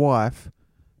man's wife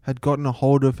had gotten a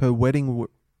hold of her wedding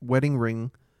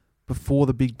ring before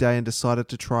the big day and decided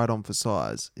to try it on for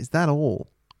size. Is that all?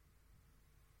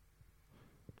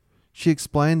 She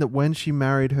explained that when she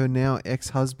married her now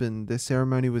ex-husband, their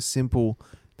ceremony was simple.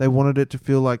 They wanted it to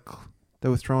feel like they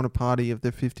were throwing a party of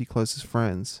their 50 closest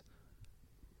friends.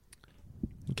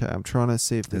 Okay, I'm trying to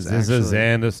see if there's Is this a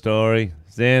Xander story?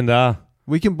 Xander.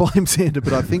 We can blame Xander,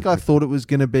 but I thought it was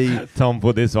going to be... Tom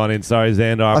put this one in. Sorry,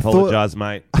 Xander. I apologise,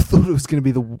 mate. I thought it was going to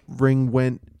be the ring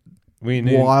went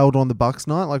wild on the Bucks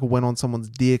night, like it went on someone's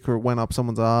dick or it went up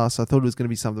someone's ass. I thought it was going to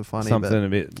be something funny. Something a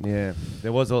bit, yeah.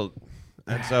 There was a...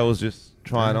 And so I was just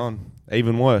trying on.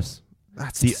 Even worse.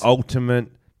 That's the ultimate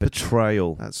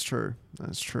betrayal. That's true.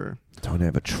 Don't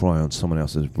ever try on someone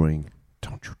else's ring.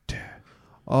 Don't you dare.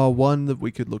 One that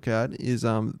we could look at is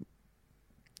the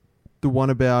one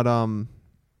about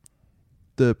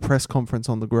the press conference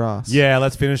on the grass. Yeah,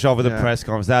 let's finish off with the press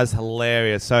conference. That's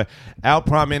hilarious. So our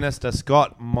Prime Minister,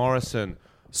 Scott Morrison.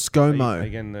 ScoMo. Are you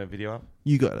getting the video up?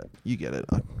 You got it. You get it.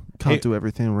 I can't do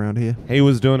everything around here. He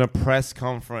was doing a press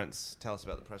conference. Tell us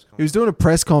about the press conference. He was doing a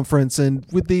press conference, and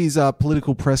with these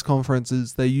political press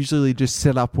conferences, they usually just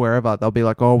set up wherever. They'll be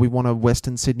like, oh, we want a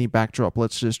Western Sydney backdrop.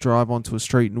 Let's just drive onto a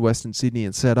street in Western Sydney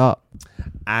and set up.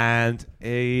 And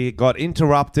he got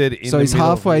interrupted in so the he's middle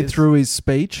halfway of his, through his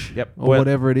speech, or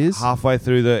whatever it is. Halfway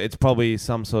through it's probably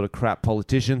some sort of crap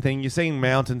politician thing. You're seeing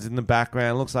mountains in the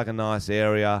background. Looks like a nice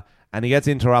area. And he gets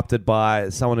interrupted by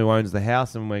someone who owns the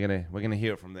house, and we're gonna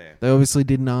hear it from there. They obviously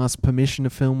didn't ask permission to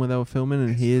film where they were filming,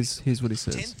 and here's what he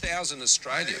says. 10,000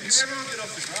 Australians. Can everyone get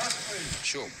off the grass, please?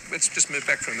 Sure. Let's just move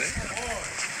back from there.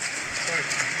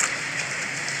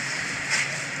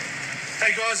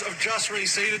 Hey guys, I've just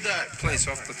reseated that. Please,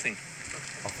 off the thing.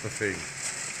 Off the thing.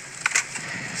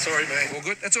 Sorry, mate. All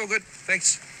good? That's all good.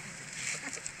 Thanks.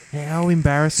 Yeah, how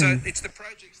embarrassing. So it's the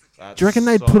projects. Do you reckon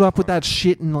they'd put up with that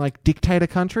shit in like dictator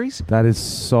countries? That is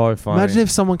so funny. Imagine if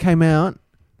someone came out and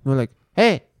were like,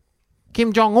 "Hey,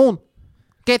 Kim Jong-un,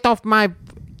 get off my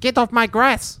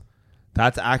grass."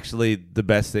 That's actually the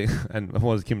best thing. And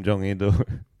what does Kim Jong-un do?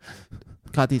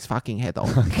 Cut his fucking head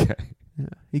off. Okay. Yeah.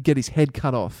 He'd get his head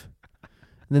cut off.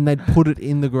 And then they'd put it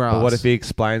in the grass. But what if he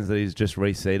explains that he's just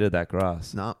reseeded that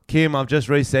grass? No. Kim, I've just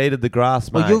reseeded the grass,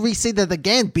 mate. Well, you'll reseed it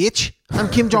again, bitch. I'm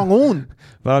Kim Jong-un.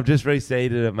 But I've just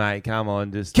reseeded it, mate. Come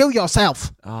on, just... Kill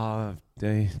yourself. Oh,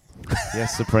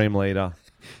 yes, Supreme Leader.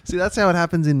 See, that's how it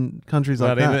happens in countries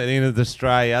like that. In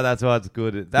Australia, that's why it's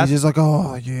good. He's just like,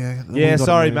 oh, yeah. Yeah,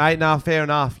 sorry, mate. No, fair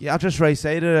enough. Yeah, I've just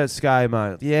reseeded it at Sky,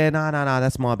 mate. Yeah, no,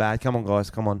 that's my bad. Come on, guys.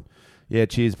 Come on. Yeah,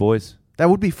 cheers, boys. That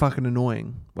would be fucking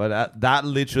annoying. But that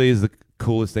literally is the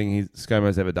coolest thing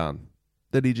ScoMo's ever done.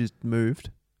 That he just moved.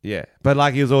 Yeah. But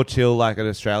like he was all chill like an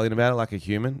Australian about it, like a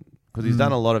human. Because he's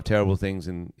done a lot of terrible things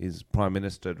in his prime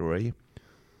ministery.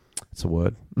 It's a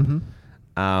word.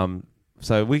 Mm-hmm.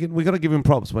 So we got to give him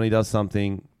props when he does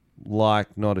something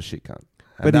like not a shit cunt.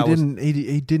 And but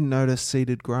he didn't notice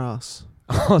seeded grass.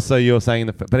 Oh, so you're saying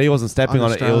but he wasn't stepping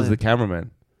on it. It was the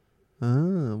cameraman.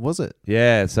 Ah, was it?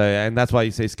 Yeah. So and that's why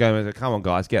you see ScoMo go, come on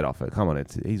guys, get off it. Come on,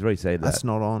 he's reseeded. That's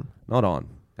not on. Not on.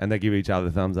 And they give each other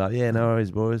thumbs up. Yeah, no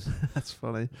worries, boys. That's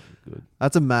funny. Good.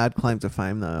 That's a mad claim to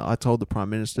fame, though. I told the Prime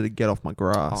Minister to get off my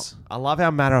grass. I love how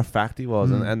matter of fact he was,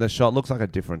 and the shot looks like a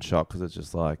different shot because it's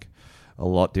just like a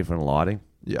lot different lighting.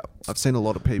 Yeah, I've seen a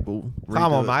lot of people.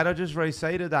 Come on, mate! I just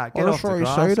reseeded that. Get off the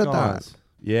grass, guys.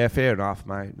 Yeah, fair enough,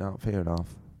 mate. No, fair enough.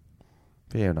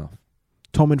 Fair enough.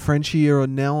 Tom and Frenchie are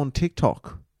now on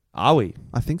TikTok. Are we?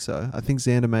 I think so. I think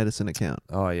Xander made us an account.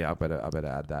 Oh yeah, I better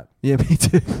add that. Yeah, me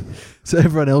too. So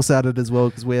everyone else added as well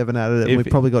because we haven't added it. And we've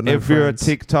probably got no If friends.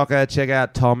 you're a TikToker, check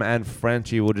out Tom and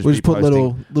Frenchie. We'll just put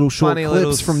little short clips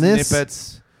little from this.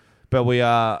 Snippets. But we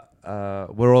are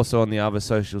we're also on the other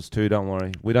socials too. Don't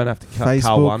worry, we don't have to cut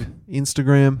Facebook, one.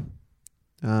 Instagram,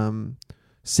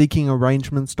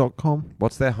 seekingarrangements.com.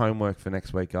 What's their homework for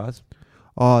next week, guys?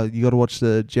 Oh, you got to watch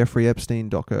the Jeffrey Epstein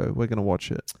doco. We're gonna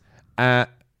watch it.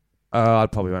 I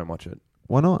probably won't watch it.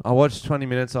 Why not? I watched 20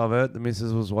 minutes of it. The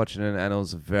missus was watching it, and it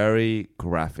was very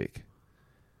graphic.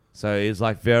 So it's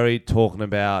like very talking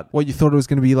about... What, you thought it was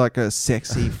going to be like a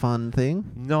sexy, fun thing?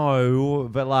 No,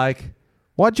 but like...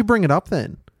 Why'd you bring it up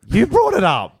then? You brought it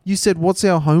up. You said, what's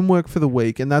our homework for the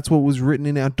week? And that's what was written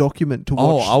in our document to watch.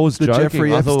 Oh, I was joking.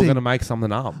 Jeffrey I thought we were Epstein. going to make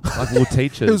something up. Like we'll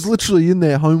teach it. It was literally in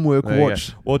there, homework,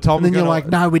 watch. Well, Tom's and then you're like,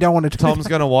 no, we don't want to do Tom's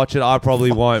going to watch it. I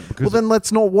probably won't. Because well, then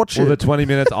let's not watch it. Well, the 20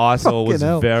 minutes I saw was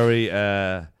hell. very...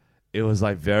 it was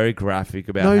like very graphic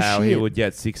about how he would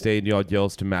get 16-year-old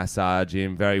girls to massage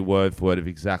him. Very word for word of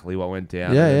exactly what went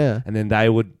down. Yeah. And then they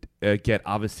would get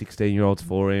other 16-year-olds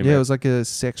for him. Yeah, it was like a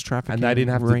sex trafficking. And they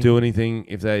didn't have ring. to do anything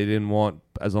if they didn't want,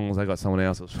 as long as they got someone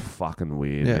else. It was fucking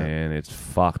weird, Yeah. man. It's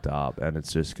fucked up, and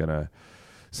it's just gonna.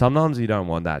 Sometimes you don't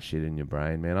want that shit in your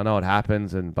brain, man. I know it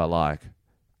happens, but like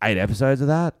 8 episodes of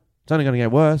that, it's only gonna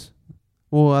get worse.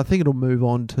 Well, I think it'll move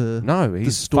on to No,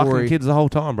 he's story. fucking kids the whole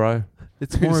time, bro.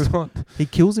 It's more. He's Of, not, he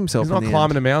kills himself. he's not in the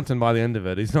climbing end. a mountain by the end of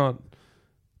it. He's not.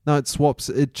 No, it swaps.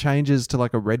 It changes to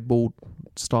like a Red Bull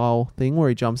style thing where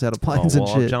he jumps out of planes Well,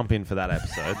 and I'll shit. jump in for that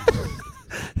episode.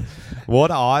 What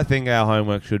I think our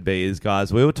homework should be is,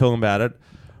 guys, we were talking about it.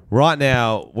 Right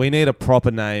now, we need a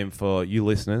proper name for you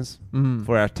listeners,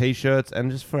 for our T-shirts, and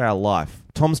just for our life.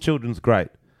 Tom's Children's great.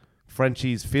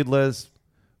 Frenchie's Fiddlers.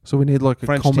 So we need like a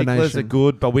French combination. ticklers are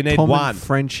good, but we need Tom one. and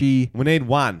Frenchie. We need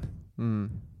one.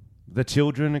 The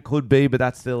children, it could be, but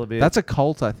that's still a bit. That's a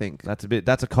cult, I think. That's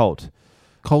a cult.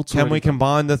 Cult's Can already we got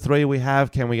combine the 3 we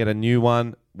have? Can we get a new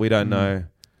one? We don't know.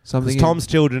 something. Because Tom's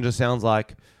Children just sounds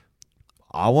like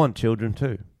I want children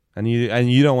too, and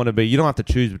you don't want to be. You don't have to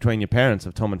choose between your parents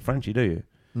of Tom and Frenchie, do you?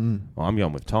 Well, I'm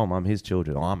going with Tom. I'm his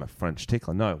children. Oh, I'm a French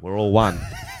tickler. No, we're all one.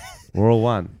 We're all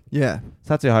one. Yeah. So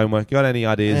that's your homework. Got any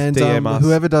ideas? And DM us.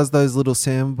 whoever does those little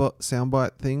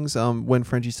soundbite things, when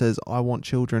Frenchie says, "I want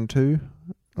children too,"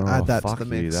 add that to fuck the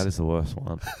you. mix. That is the worst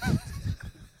one.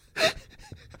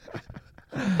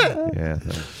 Yeah.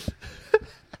 Thanks.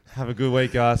 Have a good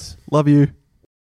week, guys. Love you.